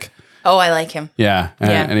Sinek. Oh, I like him. Yeah.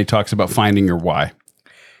 Yeah. And he talks about finding your why.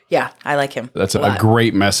 Yeah, I like him. That's a lot.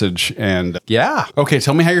 great message. And yeah. Okay,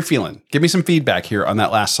 tell me how you're feeling. Give me some feedback here on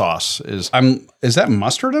that last sauce. Is that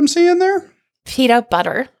mustard I'm seeing there? Peanut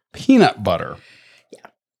butter. Peanut butter. Yeah.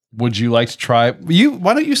 Would you like to try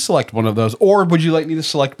why don't you select one of those? Or would you like me to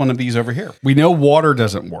select one of these over here? We know water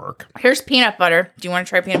doesn't work. Here's peanut butter. Do you want to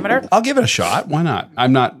try peanut butter? I'll give it a shot. Why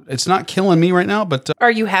not? It's not killing me right now, but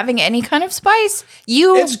Are you having any kind of spice?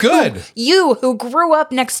 It's good. You who grew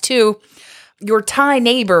up next to your Thai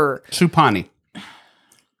neighbor. Supani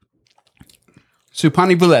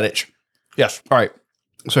Vuletic. Yes. All right.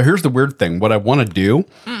 So here's the weird thing. What I want to do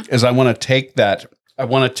is I want to take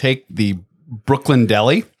the Brooklyn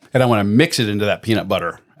Deli and I want to mix it into that peanut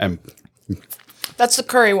butter. And That's the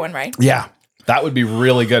curry one, right? yeah, that would be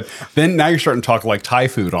really good. Then now you're starting to talk like Thai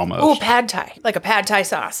food almost. Ooh, pad Thai. Like a pad Thai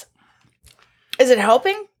sauce. Is it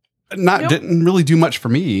helping? Didn't really do much for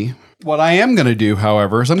me. What I am going to do,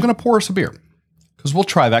 however, is I'm going to pour us a beer. Because we'll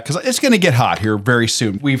try that, because it's going to get hot here very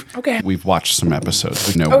soon. We've watched some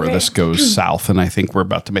episodes. We know where this goes south, and I think we're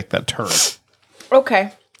about to make that turn.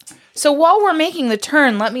 Okay. So while we're making the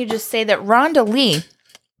turn, let me just say that Rhonda Lee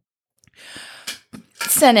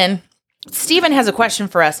sent in. Stephen has a question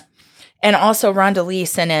for us. And also Rhonda Lee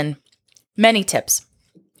sent in many tips.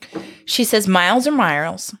 She says, miles are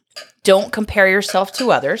miles. Don't compare yourself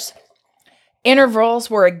to others.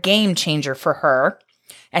 Intervals were a game changer for her.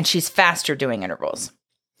 And she's faster doing intervals.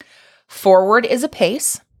 Forward is a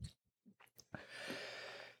pace.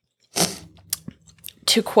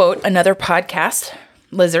 To quote another podcast,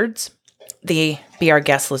 Lizards, the Be Our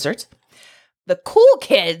Guest Lizards, the cool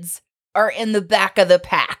kids are in the back of the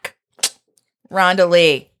pack. Rhonda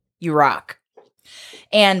Lee, you rock.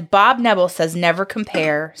 And Bob Nebel says, never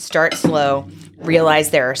compare, start slow,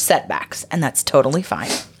 realize there are setbacks. And that's totally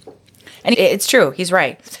fine. And it's true. He's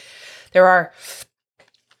right. There are...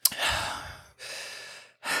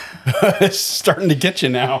 It's starting to get you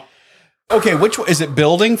now. Okay, which one is it?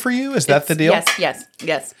 Building for you? Is that the deal? Yes.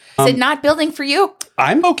 Is it not building for you?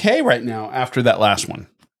 I'm okay right now after that last one.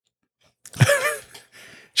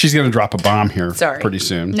 She's going to drop a bomb here pretty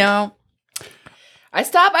soon. No. I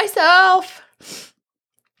stopped myself.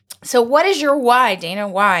 So what is your why, Dana?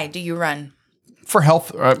 Why do you run? For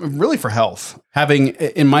health, really for health. Having,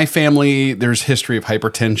 in my family, there's history of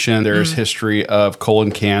hypertension. There's history of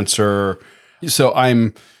colon cancer. So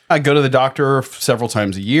I go to the doctor several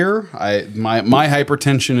times a year. My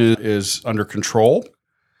hypertension is under control,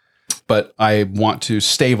 but I want to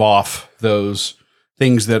stave off those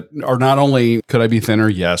things that are not only could I be thinner?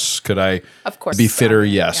 Yes. Could I be fitter?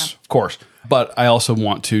 Yes, of course. But I also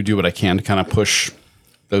want to do what I can to kind of push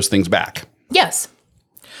those things back. Yes.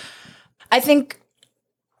 I think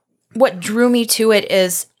what drew me to it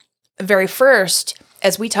is very first,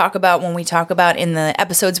 as we talk about when we talk about in the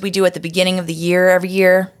episodes we do at the beginning of the year every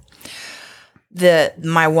year,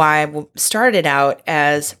 my why started out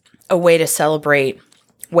as a way to celebrate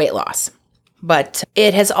weight loss, but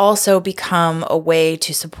it has also become a way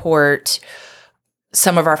to support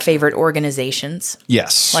some of our favorite organizations,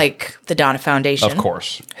 Yes. like the Donna Foundation, Of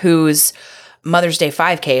course. whose Mother's Day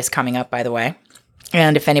 5K is coming up, by the way.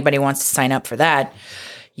 And if anybody wants to sign up for that,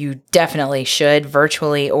 you definitely should,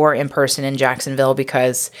 virtually or in person in Jacksonville,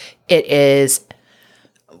 because it is,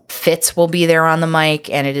 Fitz will be there on the mic,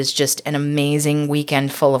 and it is just an amazing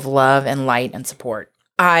weekend full of love and light and support.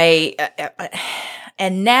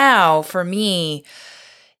 And now for me,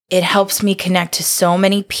 it helps me connect to so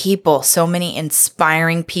many people, so many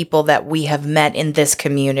inspiring people that we have met in this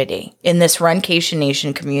community, in this Runcation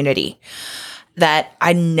Nation community, that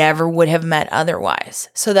I never would have met otherwise.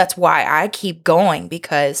 So that's why I keep going,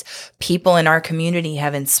 because people in our community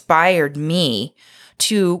have inspired me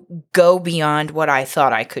to go beyond what I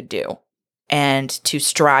thought I could do and to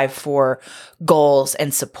strive for goals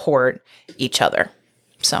and support each other.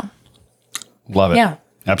 So, Love it. yeah.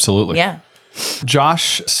 Absolutely. Yeah.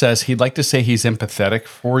 Josh says he'd like to say he's empathetic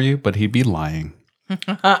for you, but he'd be lying. I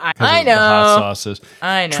The hot know. sauces.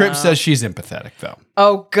 I know. Tripp says she's empathetic, though.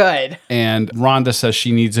 Oh, good. And Rhonda says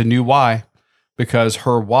she needs a new why because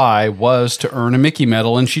her why was to earn a Mickey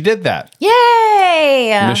medal, and she did that.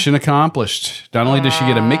 Yay! Mission accomplished. Not only did she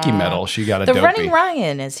get a Mickey medal, she got a The dopey. Running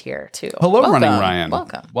Ryan is here too. Hello, Welcome. Running Ryan.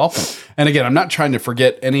 Welcome. And again, I'm not trying to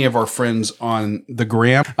forget any of our friends on the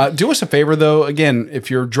gram. Do us a favor, though. Again, if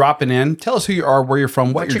you're dropping in, tell us who you are, where you're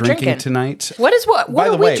from, what you're drinking tonight. What By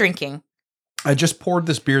are the we way, drinking? I just poured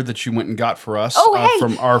this beer that you went and got for us Oh, hey.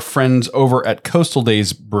 from our friends over at Coastal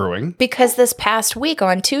Days Brewing. Because this past week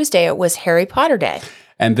on Tuesday it was Harry Potter Day.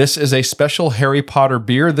 And this is a special Harry Potter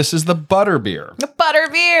beer. This is the butter beer. The butter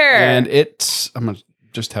beer. And I'm going to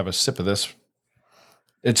just have a sip of this.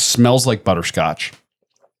 It smells like butterscotch.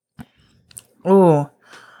 Ooh.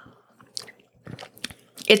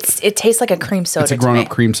 It tastes like a cream soda. It's a grown-up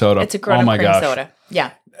cream soda. It's a grown-up cream soda.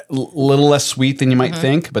 Yeah. Little less sweet than you might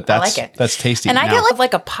think, but that's like it. that's tasty. And I now. get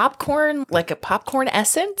like a popcorn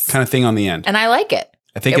essence. kind of thing on the end. And I like it.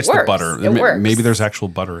 I think it it's works. the butter. It works. Maybe there's actual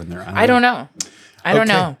butter in there. I don't know. I don't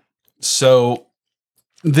Okay. know. So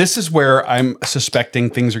this is where I'm suspecting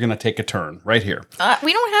things are going to take a turn right here.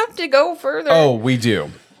 We don't have to go further. Oh, we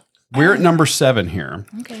do. We're at number 7 here.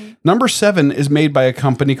 Okay. Number 7 is made by a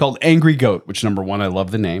company called Angry Goat, which number 1, I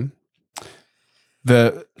love the name.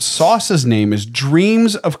 The sauce's name is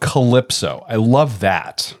Dreams of Calypso. I love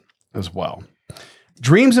that as well.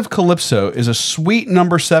 Dreams of Calypso is a sweet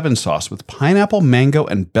number 7 sauce with pineapple, mango,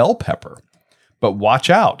 and bell pepper. But watch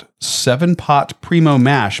out, 7-pot Primo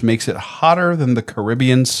mash makes it hotter than the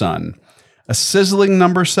Caribbean sun. A sizzling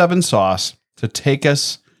number 7 sauce to take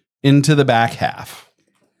us into the back half.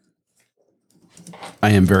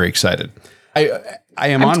 I am very excited.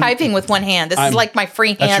 I'm typing with one hand. This is like my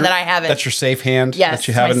free hand that I haven't. That's your safe hand. Yes, that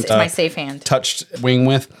you haven't. it's my safe hand. Touched wing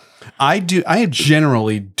with. I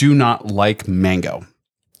generally do not like mango.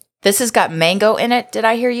 This has got mango in it. Did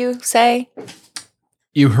I hear you say?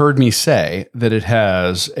 You heard me say that it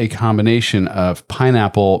has a combination of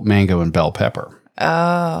pineapple, mango, and bell pepper.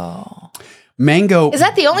 Oh. Mango. Is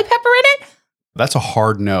that the only pepper in it? That's a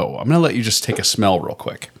hard no. I'm going to let you just take a smell real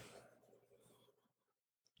quick.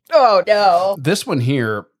 Oh, no. This one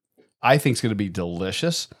here, I think is going to be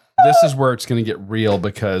delicious. This is where it's going to get real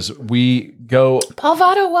because we go. Paul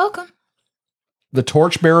Votto, welcome. The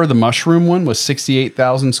Torchbearer, the mushroom one, was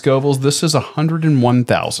 68,000 Scovilles. This is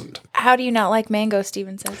 101,000. How do you not like mango,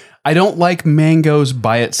 Steven says? I don't like mangoes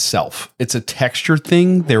by itself. It's a texture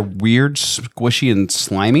thing. They're weird, squishy, and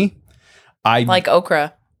slimy. I Like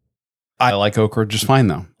okra. I like okra just fine,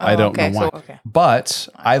 though. I don't know why. Okay. But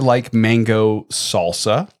I like mango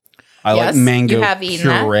salsa. I Yes, like mango you have eaten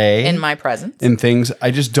that puree in my presence. and things. I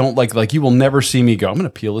just don't like you will never see me go, I'm going to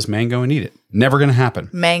peel this mango and eat it. Never going to happen.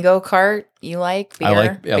 Mango cart, you like? Beer, I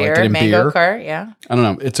like it in mango beer. cart, yeah. I don't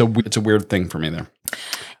know. It's a weird thing for me there.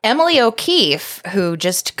 Emily O'Keefe, who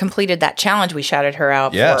just completed that challenge we shouted her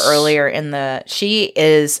out Yes. for earlier she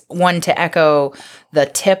is one to echo the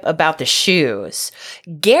tip about the shoes.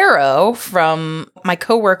 Garrow, from my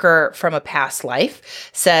coworker from a past life,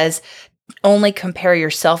 says only compare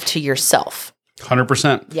yourself to yourself.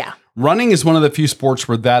 100%. Yeah. Running is one of the few sports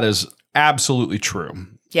where that is absolutely true.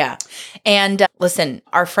 Yeah. And listen,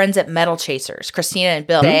 our friends at Metal Chasers, Christina and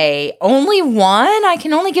Bill, they only one. I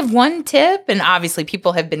can only give one tip. And obviously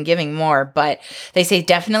people have been giving more, but they say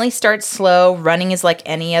definitely start slow. Running is like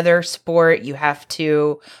any other sport. You have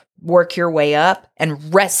to work your way up,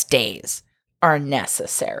 and rest days are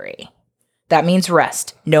necessary. That means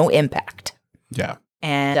rest, no impact. Yeah.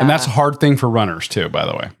 And that's a hard thing for runners too, by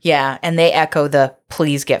the way. yeah, and they echo the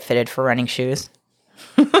please get fitted for running shoes.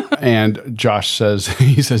 And Josh says,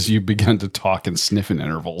 he says you've begun to talk and sniff in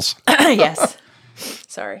intervals. Yes.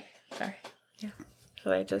 Sorry. Yeah.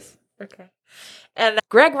 Should I just, okay. And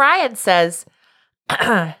Greg Ryan says,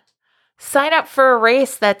 sign up for a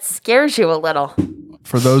race that scares you a little.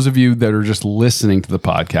 For those of you that are just listening to the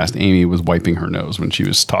podcast, Amy was wiping her nose when she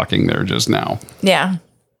was talking there just now. Yeah.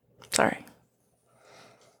 Sorry.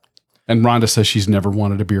 And Rhonda says she's never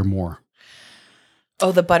wanted a beer more.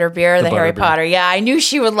 Oh, the butterbeer, the Harry butterbeer. Potter. Yeah, I knew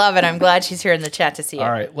she would love it. I'm glad she's here in the chat to see it. All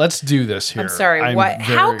right, let's do this here. I'm sorry. I'm What?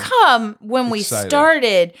 How very come when we excited.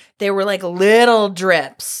 started, they were like little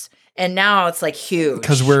drips, and now it's like huge?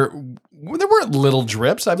 Because there weren't little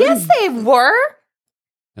drips. Yes, they were.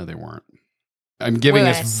 No, they weren't. I'm giving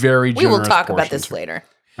Wait, us very We generous will talk about portions this here. later.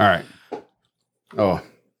 All right. Oh,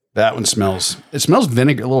 that one smells. It smells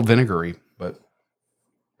vinegar, a little vinegary, but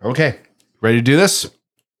okay. Ready to do this?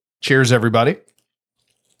 Cheers, everybody.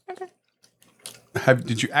 Okay.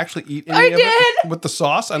 Did you actually eat any I of it did. with the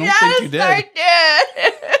sauce? I don't think you did. I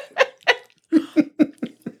did.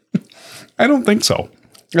 I don't think so.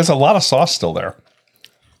 There's a lot of sauce still there.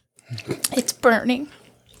 It's burning.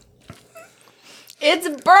 It's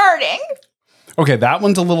burning. Okay, that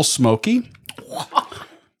one's a little smoky.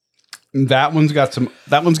 That one's got some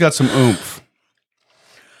oomph.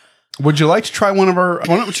 Would you like to try why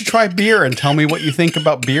don't you try beer and tell me what you think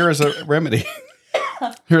about beer as a remedy?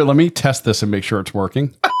 Here, let me test this and make sure it's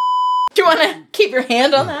working. Do you want to keep your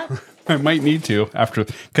hand on that? I might need to after,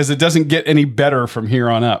 because it doesn't get any better from here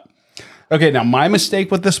on up. Okay, now my mistake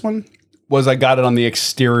with this one was I got it on the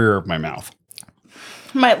exterior of my mouth.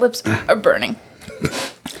 My lips are burning.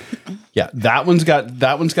 Yeah, that one's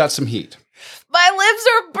got some heat. My lips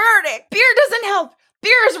are burning. Beer doesn't help.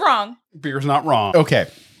 Beer is wrong. Beer's not wrong. Okay.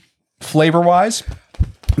 Flavor-wise,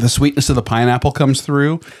 the sweetness of the pineapple comes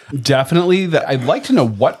through. Definitely I'd like to know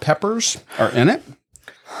what peppers are in it.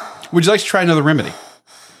 Would you like to try another remedy?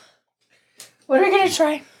 What are we going to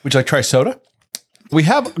try? Would you like to try soda? We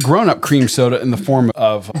have grown-up cream soda in the form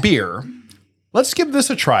of beer. Let's give this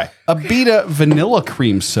a try. A Beta vanilla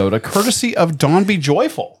cream soda, courtesy of Dawn Be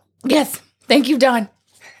Joyful. Yes. Thank you, Dawn.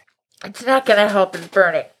 It's not going to help. It's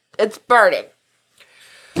burning. It's burning.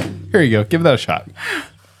 Here you go. Give that a shot.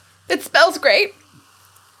 It smells great.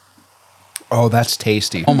 Oh, that's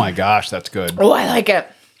tasty. Oh my gosh, that's good. Oh, I like it.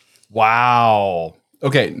 Wow.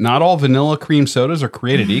 Okay, not all vanilla cream sodas are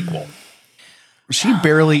created equal. She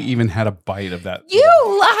barely even had a bite of that.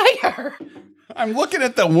 You liar. I'm looking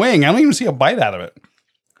at the wing. I don't even see a bite out of it.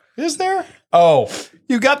 Is there? Oh,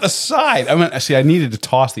 you got the side. I needed to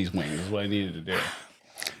toss these wings is what I needed to do.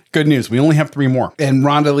 Good news. We only have 3 more. And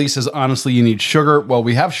Rhonda Lee says, honestly, you need sugar. Well,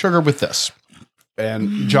 we have sugar with this.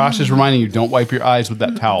 And Josh is reminding you, don't wipe your eyes with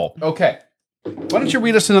that towel. Okay. Why don't you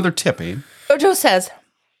read us another tip, Abe? Jojo says,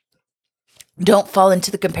 don't fall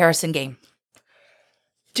into the comparison game.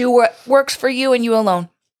 Do what works for you and you alone.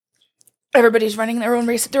 Everybody's running their own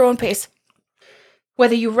race at their own pace.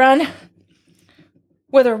 Whether you run,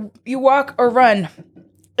 whether you walk or run,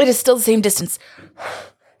 it is still the same distance.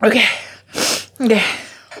 Okay.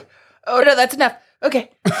 Oh, no, that's enough.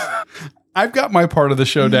 Okay. I've got my part of the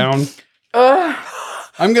show down.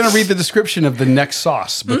 I'm going to read the description of the next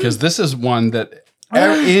sauce because this is one that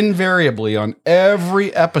invariably on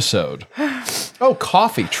every episode. Oh,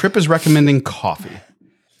 coffee. Trip is recommending coffee.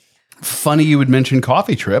 Funny you would mention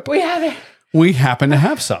coffee, Trip. We have it. We happen to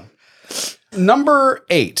have some. Number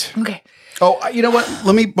 8. Okay. Oh, you know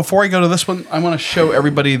what? Before I go to this one, I want to show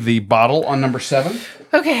everybody the bottle on number 7.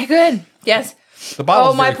 Okay, good. Yes. The bottle.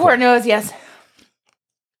 Oh, my poor nose. Yes.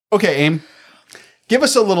 Okay, Aim. Give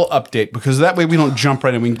us a little update because that way we don't jump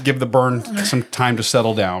right in. We can give the burn some time to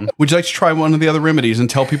settle down. Would you like to try one of the other remedies and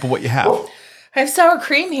tell people what you have? I have sour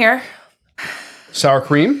cream here. Sour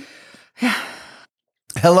cream? Yeah.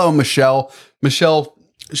 Hello, Michelle. Michelle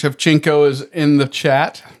Shevchenko is in the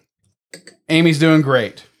chat. Amy's doing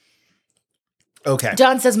great. Okay.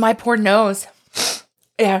 John says, my poor nose.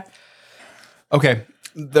 Yeah. Okay.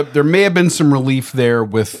 There may have been some relief there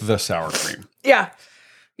with the sour cream. Yeah.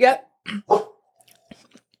 Yep.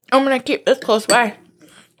 I'm going to keep this close by.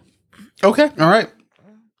 Okay. All right.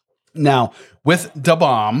 Now, with Da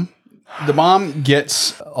Bomb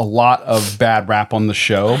gets a lot of bad rap on the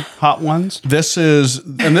show, Hot Ones. This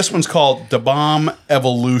one's called Da Bomb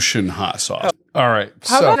Evolution Hot Sauce. All right.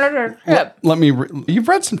 How about another tip? Let me, you've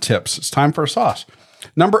read some tips. It's time for a sauce.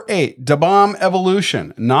 Number 8, Da Bomb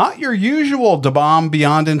Evolution. Not your usual Da Bomb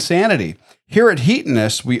Beyond Insanity. Here at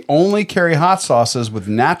Heatiness, we only carry hot sauces with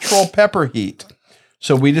natural pepper heat.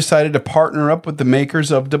 So we decided to partner up with the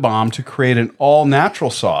makers of Da Bomb to create an all-natural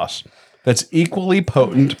sauce that's equally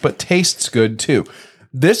potent but tastes good too.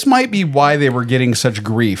 This might be why they were getting such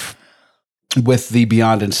grief with the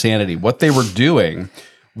Beyond Insanity. What they were doing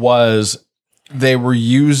was they were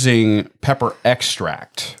using pepper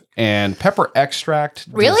extract. And pepper extract...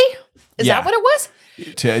 Really? Is Yeah. that what it was?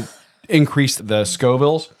 to increase the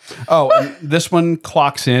Scovilles. Oh, and this one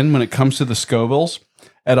clocks in when it comes to the Scovilles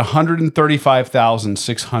at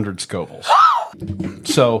 135,600 Scovilles.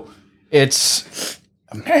 So it's,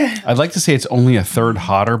 I'd like to say it's only a third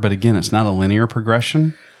hotter, but again, it's not a linear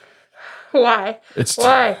progression. Why? It's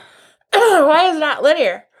Why? Why is it not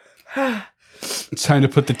linear? It's time to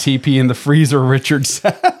put the TP in the freezer, Richard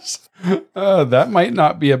says. That might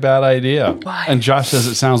not be a bad idea. Why? And Josh says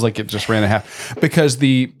it sounds like it just ran a half. Because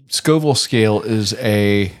the Scoville scale is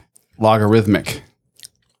a logarithmic,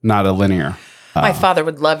 not a linear. My father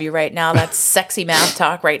would love you right now. That's sexy math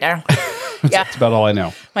talk right now. Yeah. That's about all I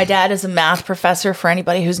know. My dad is a math professor for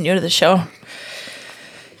anybody who's new to the show.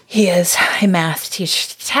 He is a math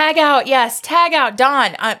teacher. Tag out. Yes, tag out.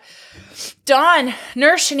 Dawn. Dawn,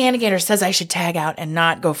 Nurse Shenanigator says I should tag out and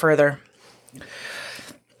not go further.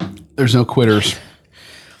 There's no quitters.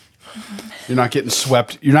 You're not getting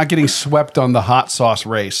swept. You're not getting swept on the hot sauce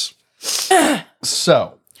race.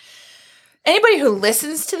 So, Anybody who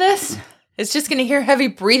listens to this is just going to hear heavy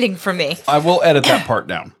breathing from me. I will edit that part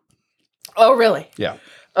down. Oh, really? Yeah.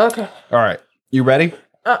 Okay. All right. You ready?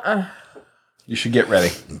 You should get ready.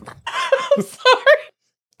 I'm sorry.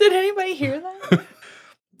 Did anybody hear that?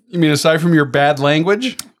 You mean aside from your bad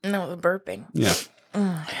language? No, the burping.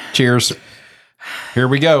 Yeah. Cheers. Here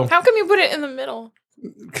we go. How come you put it in the middle?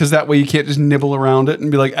 Because that way you can't just nibble around it and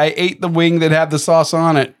be like, I ate the wing that had the sauce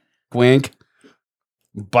on it. Wink.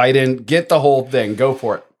 Bite in. Get the whole thing. Go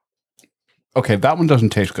for it. Okay, that one doesn't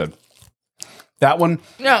taste good. That one,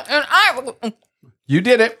 No, and I you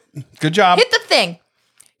did it. Good job. hit the thing.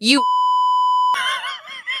 You.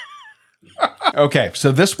 Okay,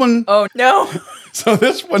 so this one, Oh, no. so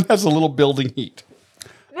this one has a little building heat.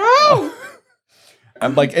 No.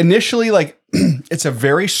 And like initially, like it's a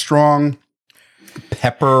very strong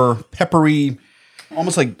peppery,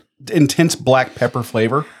 almost like intense black pepper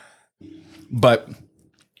flavor. But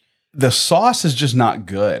the sauce is just not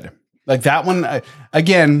good. Like that one,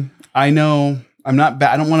 again, I know I'm not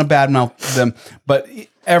bad. I don't want to badmouth them, but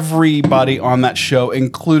everybody on that show,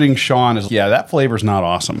 including Sean, is, yeah, that flavor's not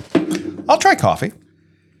awesome. I'll try coffee.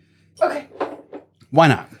 Okay. Why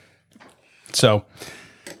not? So,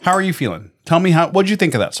 how are you feeling? Tell me what'd you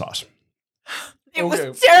think of that sauce? It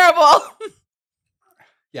was terrible.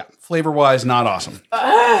 Yeah, flavor-wise, not awesome.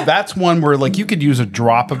 That's one where like you could use a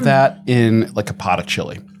drop of that in like a pot of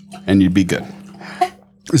chili and you'd be good.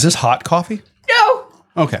 Is this hot coffee? No.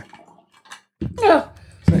 Okay. No.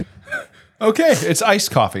 Okay, it's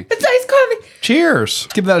iced coffee. It's iced coffee. Cheers.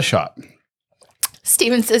 Give that a shot.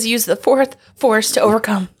 Steven says use the fourth force to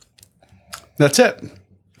overcome. That's it.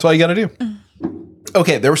 That's all you got to do.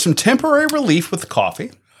 Okay, there was some temporary relief with the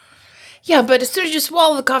coffee. Yeah, but as soon as you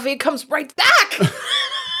swallow the coffee, it comes right back.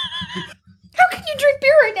 How can you drink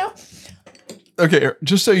beer right now? Okay,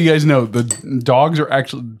 just so you guys know, the dogs are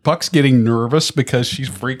actually, Buck's getting nervous because she's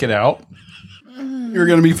freaking out. You're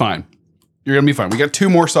going to be fine. You're going to be fine. We got 2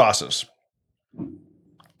 more sauces.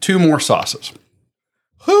 2 more sauces.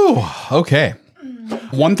 Whew, okay.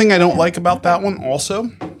 One thing I don't like about that one also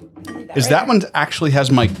is that one actually has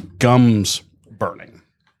my gums burning.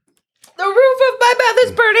 The roof of my mouth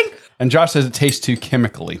is burning. And Josh says it tastes too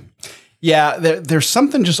chemically. Yeah, there's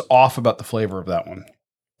something just off about the flavor of that one.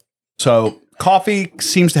 So coffee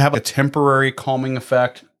seems to have a temporary calming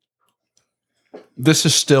effect. This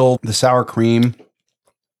is still the sour cream.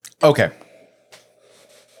 Okay.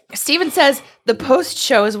 Steven says the post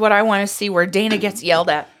show is what I want to see where Dana gets yelled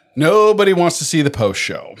at. Nobody wants to see the post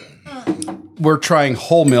show. We're trying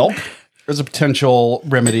whole milk. There's a potential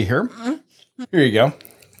remedy here. Here you go.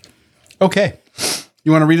 Okay.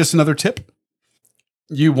 You want to read us another tip?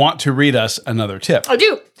 You want to read us another tip. I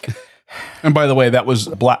do. And by the way, that was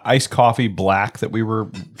iced coffee black that we were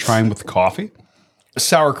trying with the coffee.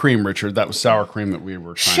 Sour cream, Richard. That was sour cream that we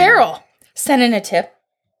were trying. Cheryl sent in a tip.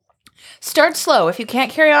 Start slow. If you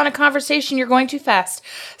can't carry on a conversation, you're going too fast.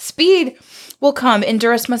 Speed will come.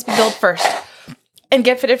 Endurance must be built first. And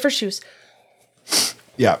get fitted for shoes.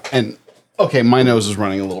 Yeah. And okay, my nose is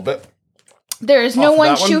running a little bit. There is no Off of one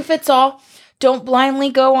that one? shoe fits all. Don't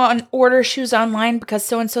blindly go on order shoes online because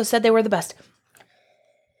so-and-so said they were the best.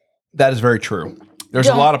 That is very true. There's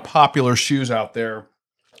Don't. a lot of popular shoes out there.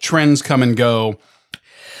 Trends come and go.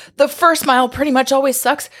 The first mile pretty much always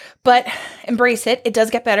sucks, but embrace it. It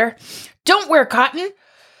does get better. Don't wear cotton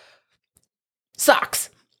socks.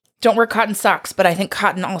 Don't wear cotton socks, but I think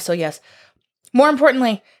cotton also, yes. More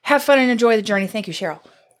importantly, have fun and enjoy the journey. Thank you, Cheryl.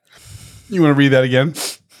 You want to read that again?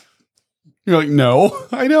 You're like, no,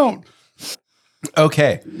 I don't.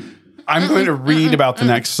 Okay. I'm going to read about the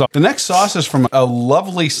next sauce. The next sauce is from a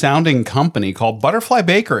lovely sounding company called Butterfly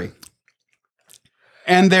Bakery.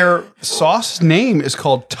 And their sauce name is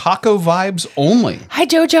called Taco Vibes Only. Hi,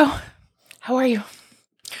 Jojo. How are you?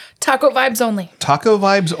 Taco Vibes Only. Taco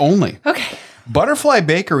Vibes Only. Okay. Butterfly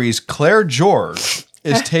Bakery's Claire George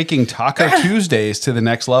is taking Taco Tuesdays to the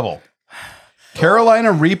next level.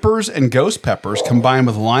 Carolina Reapers and ghost peppers combined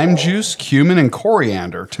with lime juice, cumin, and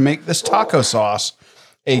coriander to make this taco sauce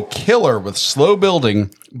a killer with slow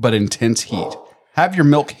building but intense heat. Have your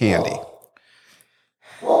milk handy.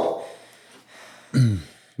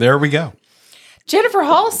 There we go. Jennifer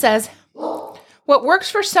Hall says, what works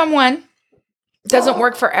for someone doesn't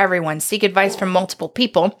work for everyone. Seek advice from multiple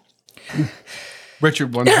people.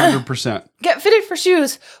 Richard, 100%. Get fitted for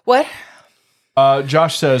shoes. What?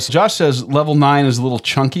 Josh says level 9 is a little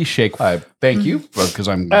chunky shake. Thank you, because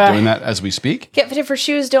I'm doing that as we speak. Get fitted for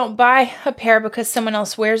shoes. Don't buy a pair because someone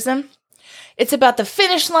else wears them. It's about the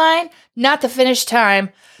finish line, not the finish time.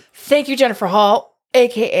 Thank you, Jennifer Hall,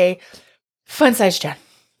 a.k.a. Fun Size Jen.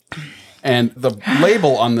 And the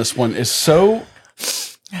label on this one is so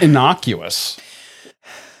innocuous.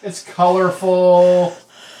 It's colorful.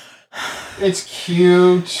 It's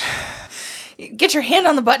cute. Get your hand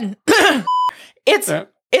on the button. It's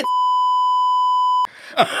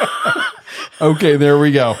Okay, there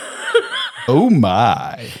we go. Oh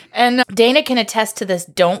my. And Dana can attest to this.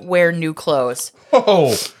 Don't wear new clothes.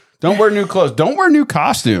 Oh, don't wear new clothes. Don't wear new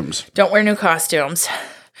costumes. Don't wear new costumes.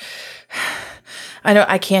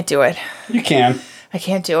 I can't do it. You can. I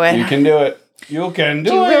can't do it. You can do it. You can do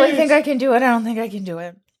it. Do you really think I can do it? I don't think I can do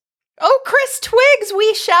it. Oh, Chris Twiggs,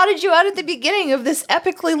 we shouted you out at the beginning of this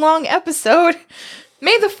epically long episode.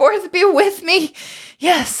 May the 4th be with me.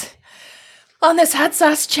 Yes. On this hot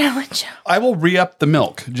sauce challenge. I will re-up the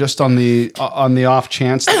milk just on the off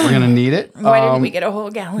chance that we're going to need it. Why didn't we get a whole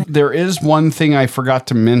gallon? There is one thing I forgot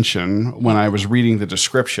to mention when I was reading the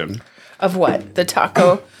description. Of what? The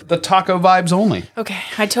taco? The Taco Vibes Only. Okay,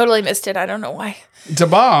 I totally missed it. I don't know why. Da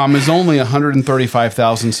Bomb is only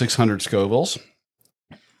 135,600 Scovilles.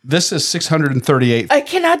 This is 638. I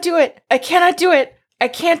cannot do it. I cannot do it. I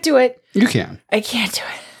can't do it. You can. I can't do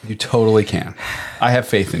it. You totally can. I have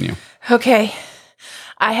faith in you. Okay.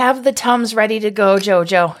 I have the Tums ready to go,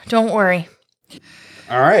 Jojo. Don't worry.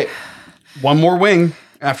 All right. One more wing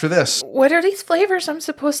after this. What are these flavors I'm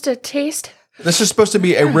supposed to taste? This is supposed to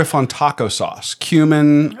be a riff on taco sauce.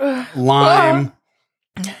 Cumin, lime.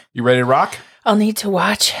 You ready to rock? I'll need to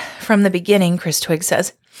watch from the beginning, Chris Twigg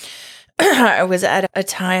says. I was at a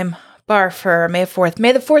time bar for May 4th.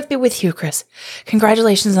 May the 4th be with you, Chris.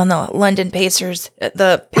 Congratulations on the London Pacers,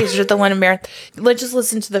 the Pacers at the London Marathon. Let's just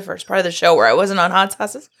listen to the first part of the show where I wasn't on hot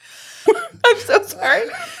sauces. I'm so sorry.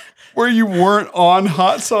 Where you weren't on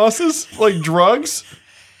hot sauces? Like drugs?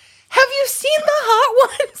 Have you seen the hot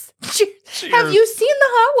ones? Have you seen the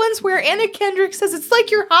hot ones where Anna Kendrick says it's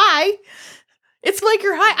like you're high? It's like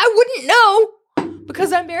you're high. I wouldn't know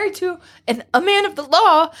because I'm married to a man of the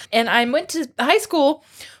law, and I went to high school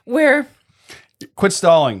where Quit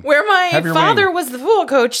stalling. Where my Have your father wing. was the football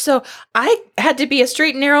coach, so I had to be a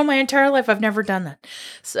straight and narrow my entire life. I've never done that.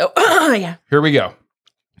 So, yeah. Here we go.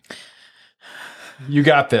 You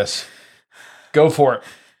got this. Go for it.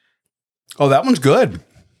 Oh, that one's good.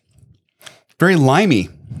 Very limey.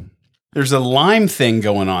 There's a lime thing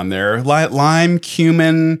going on there. Lime,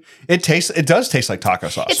 cumin. It does taste like taco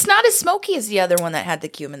sauce. It's not as smoky as the other one that had the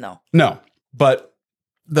cumin, though. No, but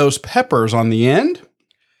those peppers on the end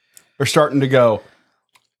are starting to go,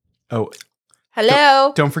 oh.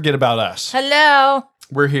 Hello. Don't forget about us. Hello.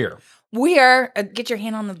 We're here. We are, get your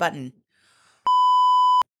hand on the button.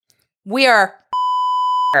 We are.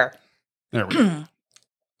 There we go.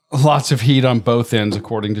 Lots of heat on both ends,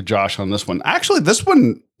 according to Josh on this one. Actually, this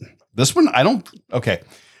one, I don't, okay.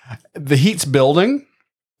 The heat's building.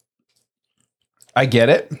 I get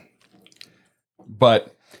it.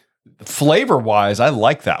 But flavor-wise, I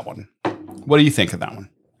like that one. What do you think of that one?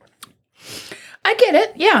 I get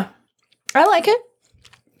it. Yeah. I like it.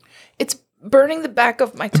 It's burning the back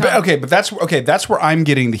of my tongue. Okay, but that's where I'm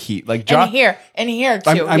getting the heat. Like Josh, and here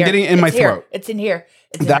too. I'm getting it in my throat. It's in here.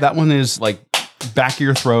 That one is like back of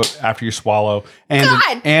your throat after you swallow,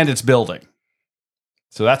 and it's building.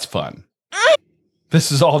 So that's fun.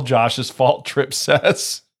 This is all Josh's fault, Trip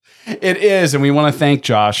says. It is, and we want to thank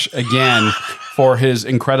Josh again for his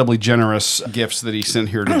incredibly generous gifts that he sent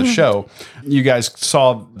here to the show. You guys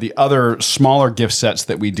saw the other smaller gift sets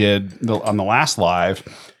that we did on the last live,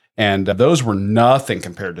 and those were nothing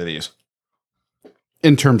compared to these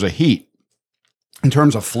in terms of heat. In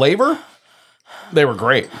terms of flavor, they were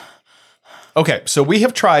great. Okay, so we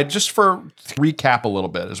have tried, just for recap a little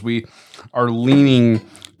bit, as we are leaning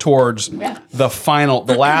towards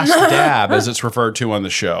the last dab, as it's referred to on the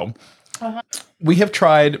show. We have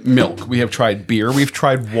tried milk, we have tried beer, we've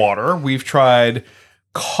tried water, we've tried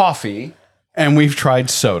coffee, and we've tried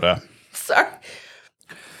soda. Sorry.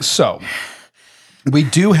 So, we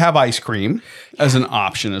do have ice cream as an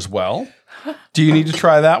option as well. Do you need to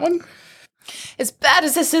try that one? As bad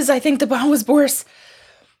as this is, I think the bomb was worse.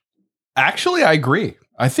 Actually, I agree.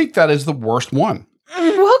 I think that is the worst one.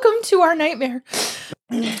 Welcome to our nightmare.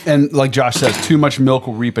 And like Josh says, too much milk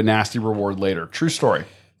will reap a nasty reward later. True story.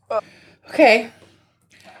 Okay.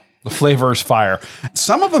 The flavor is fire.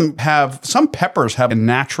 Some peppers have a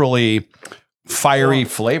naturally fiery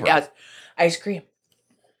flavor. Yeah, ice cream.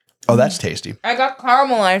 Oh, that's tasty. I got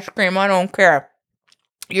caramel ice cream. I don't care.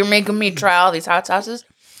 You're making me try all these hot sauces.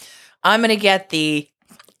 I'm going to get the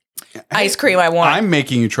ice cream I want. I'm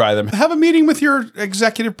making you try them. Have a meeting with your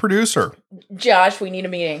executive producer. Josh, we need a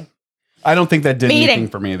meeting. I don't think that did anything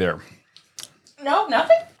for me there. No,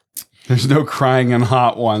 nothing? There's no crying on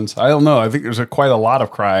hot ones. I don't know. I think there's quite a lot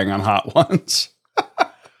of crying on hot ones.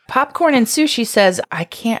 Popcorn and Sushi says, I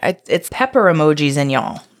can't, it's pepper emojis in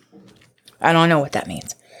y'all. I don't know what that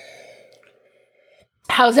means.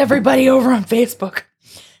 How's everybody over on Facebook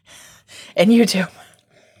and YouTube?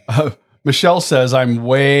 Michelle says, I'm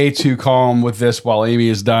way too calm with this while Amy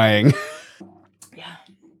is dying. Yeah.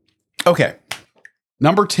 Okay.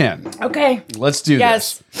 Number 10. Okay. Let's do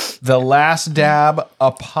this. The Last Dab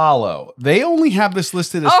Apollo. They only have this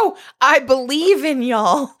listed as... Oh, I believe in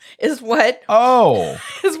y'all is what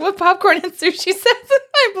Popcorn and Sushi says.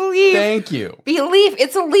 I believe. Thank you. Believe.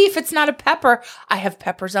 It's a leaf. It's not a pepper. I have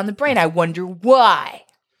peppers on the brain. I wonder why.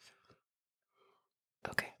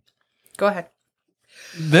 Okay. Go ahead.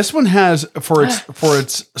 This one has, for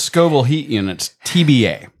its Scoville heat units,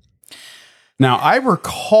 TBA. Now, I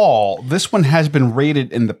recall this one has been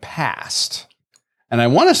rated in the past, and I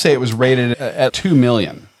want to say it was rated at 2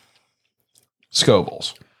 million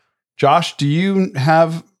Scovilles. Josh, do you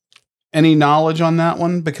have any knowledge on that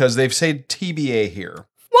one? Because they've said TBA here.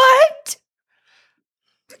 What?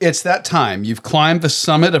 It's that time. You've climbed the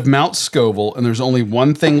summit of Mount Scoville, and there's only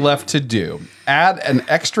one thing left to do. Add an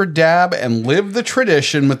extra dab and live the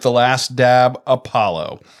tradition with the Last Dab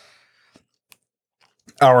Apollo.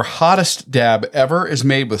 Our hottest dab ever is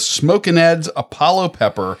made with Smokin' Ed's Apollo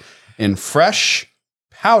pepper in fresh,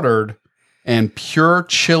 powdered, and pure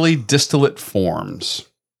chili distillate forms.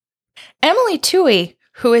 Emily Toohey,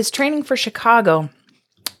 who is training for Chicago,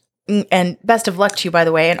 and best of luck to you, by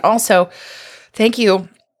the way. And also, thank you,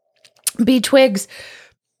 B. Twigs.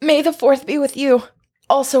 May the 4th be with you.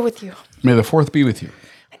 Also with you. May the 4th be with you.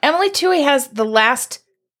 Emily Toohey has the last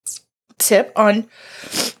tip on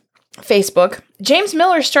Facebook. James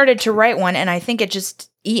Miller started to write one, and I think it just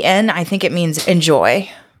I think it means enjoy.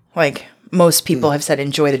 Like most people have said,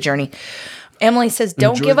 enjoy the journey. Emily says,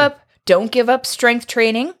 don't give up strength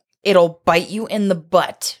training. It'll bite you in the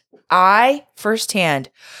butt. I firsthand.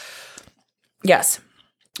 Yes.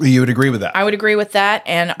 You would agree with that? I would agree with that.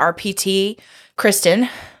 And our PT, Kristen,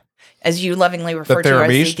 as you lovingly refer to her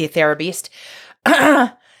as the Therabeast.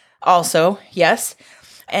 Also, yes.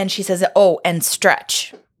 And she says, and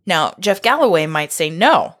stretch. Now, Jeff Galloway might say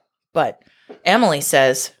no, but Emily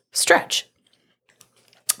says stretch.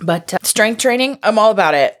 But strength training, I'm all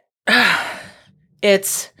about it.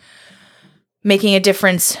 It's making a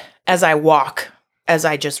difference as I walk, as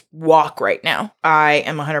I just walk right now. I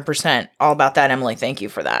am 100% all about that, Emily. Thank you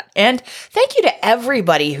for that. And thank you to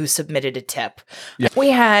everybody who submitted a tip. Yeah. We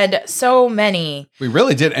had so many. We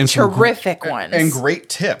really did. And terrific ones. And great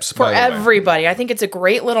tips. For everybody. I think it's a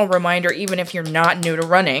great little reminder, even if you're not new to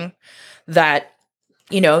running, that,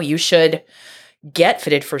 you should get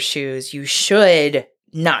fitted for shoes. You should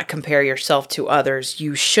not compare yourself to others.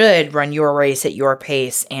 You should run your race at your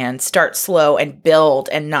pace and start slow and build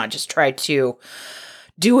and not just try to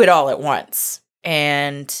do it all at once.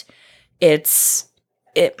 And it's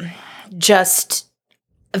just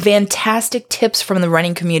fantastic tips from the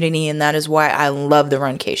running community. And that is why I love the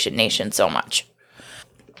Runcation Nation so much.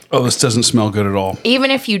 Oh, this doesn't smell good at all.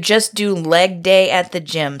 Even if you just do leg day at the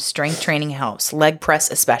gym, strength training helps. Leg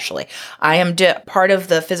press especially. I am part of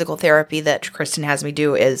the physical therapy that Kristen has me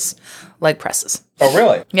do is leg presses. Oh,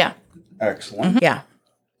 really? Yeah. Excellent. Mm-hmm. Yeah.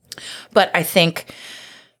 But I think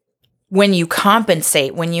when you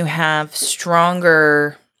compensate, when you have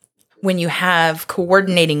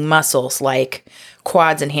coordinating muscles like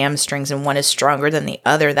quads and hamstrings, and one is stronger than the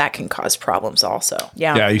other, that can cause problems also.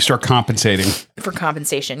 Yeah, you start compensating. For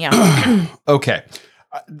compensation, yeah. Okay.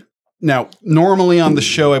 Now, normally on the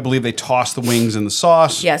show, I believe they toss the wings in the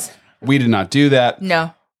sauce. Yes. We did not do that.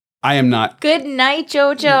 No. I am not. Good night,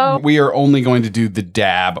 JoJo. We are only going to do the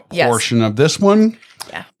dab portion of this one.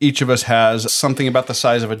 Yeah. Each of us has something about the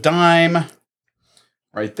size of a dime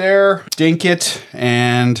right there. Dink it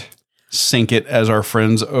and sink it, as our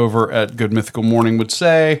friends over at Good Mythical Morning would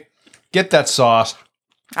say. Get that sauce.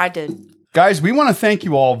 I did. Guys, we want to thank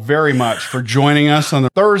you all very much for joining us on the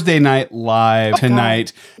Thursday Night Live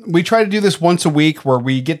tonight. We try to do this once a week where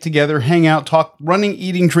we get together, hang out, talk running,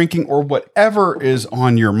 eating, drinking, or whatever is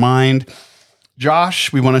on your mind.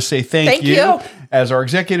 Josh, we want to say thank you as our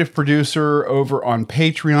executive producer over on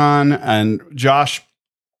Patreon. And Josh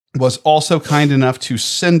was also kind enough to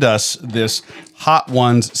send us this Hot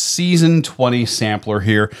Ones Season 20 sampler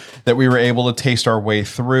here that we were able to taste our way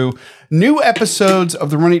through. New episodes of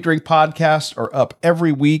the Run Eat Drink podcast are up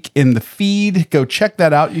every week in the feed. Go check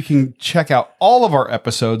that out. You can check out all of our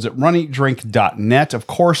episodes at runeatdrink.net. Of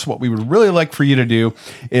course, what we would really like for you to do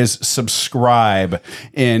is subscribe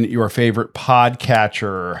in your favorite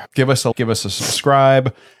podcatcher. Give us a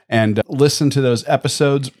subscribe and listen to those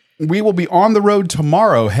episodes. We will be on the road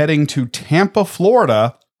tomorrow heading to Tampa,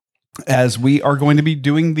 Florida, as we are going to be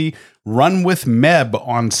doing the Run with Meb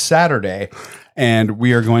on Saturday. And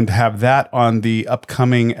we are going to have that on the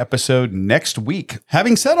upcoming episode next week.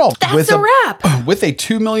 Having said all, That's a wrap. With a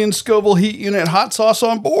 2 million Scoville heat unit hot sauce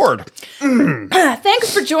on board.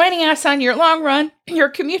 Thanks for joining us on your long run, your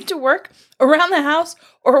commute to work, around the house,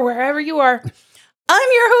 or wherever you are. I'm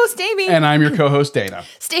your host, Amy. And I'm your co-host, Dana.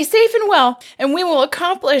 Stay safe and well, and we will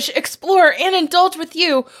accomplish, explore, and indulge with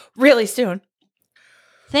you really soon.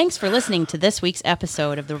 Thanks for listening to this week's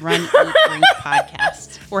episode of the Run, Eat, Drink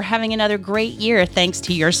podcast. We're having another great year thanks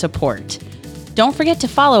to your support. Don't forget to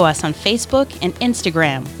follow us on Facebook and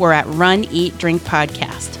Instagram. We're at Run, Eat, Drink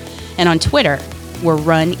podcast. And on Twitter, we're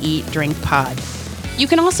Run, Eat, Drink pod. You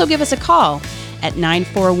can also give us a call at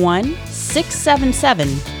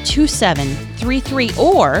 941-677-2733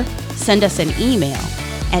 or send us an email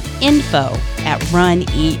at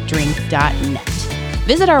info@runeatdrink.net.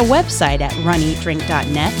 Visit our website at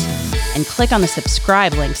runeatdrink.net and click on the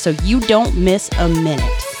subscribe link so you don't miss a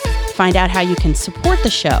minute. Find out how you can support the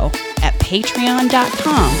show at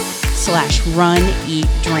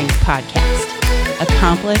patreon.com/runeatdrinkpodcast.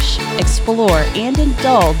 Accomplish, explore, and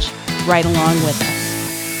indulge right along with us.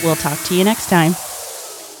 We'll talk to you next time.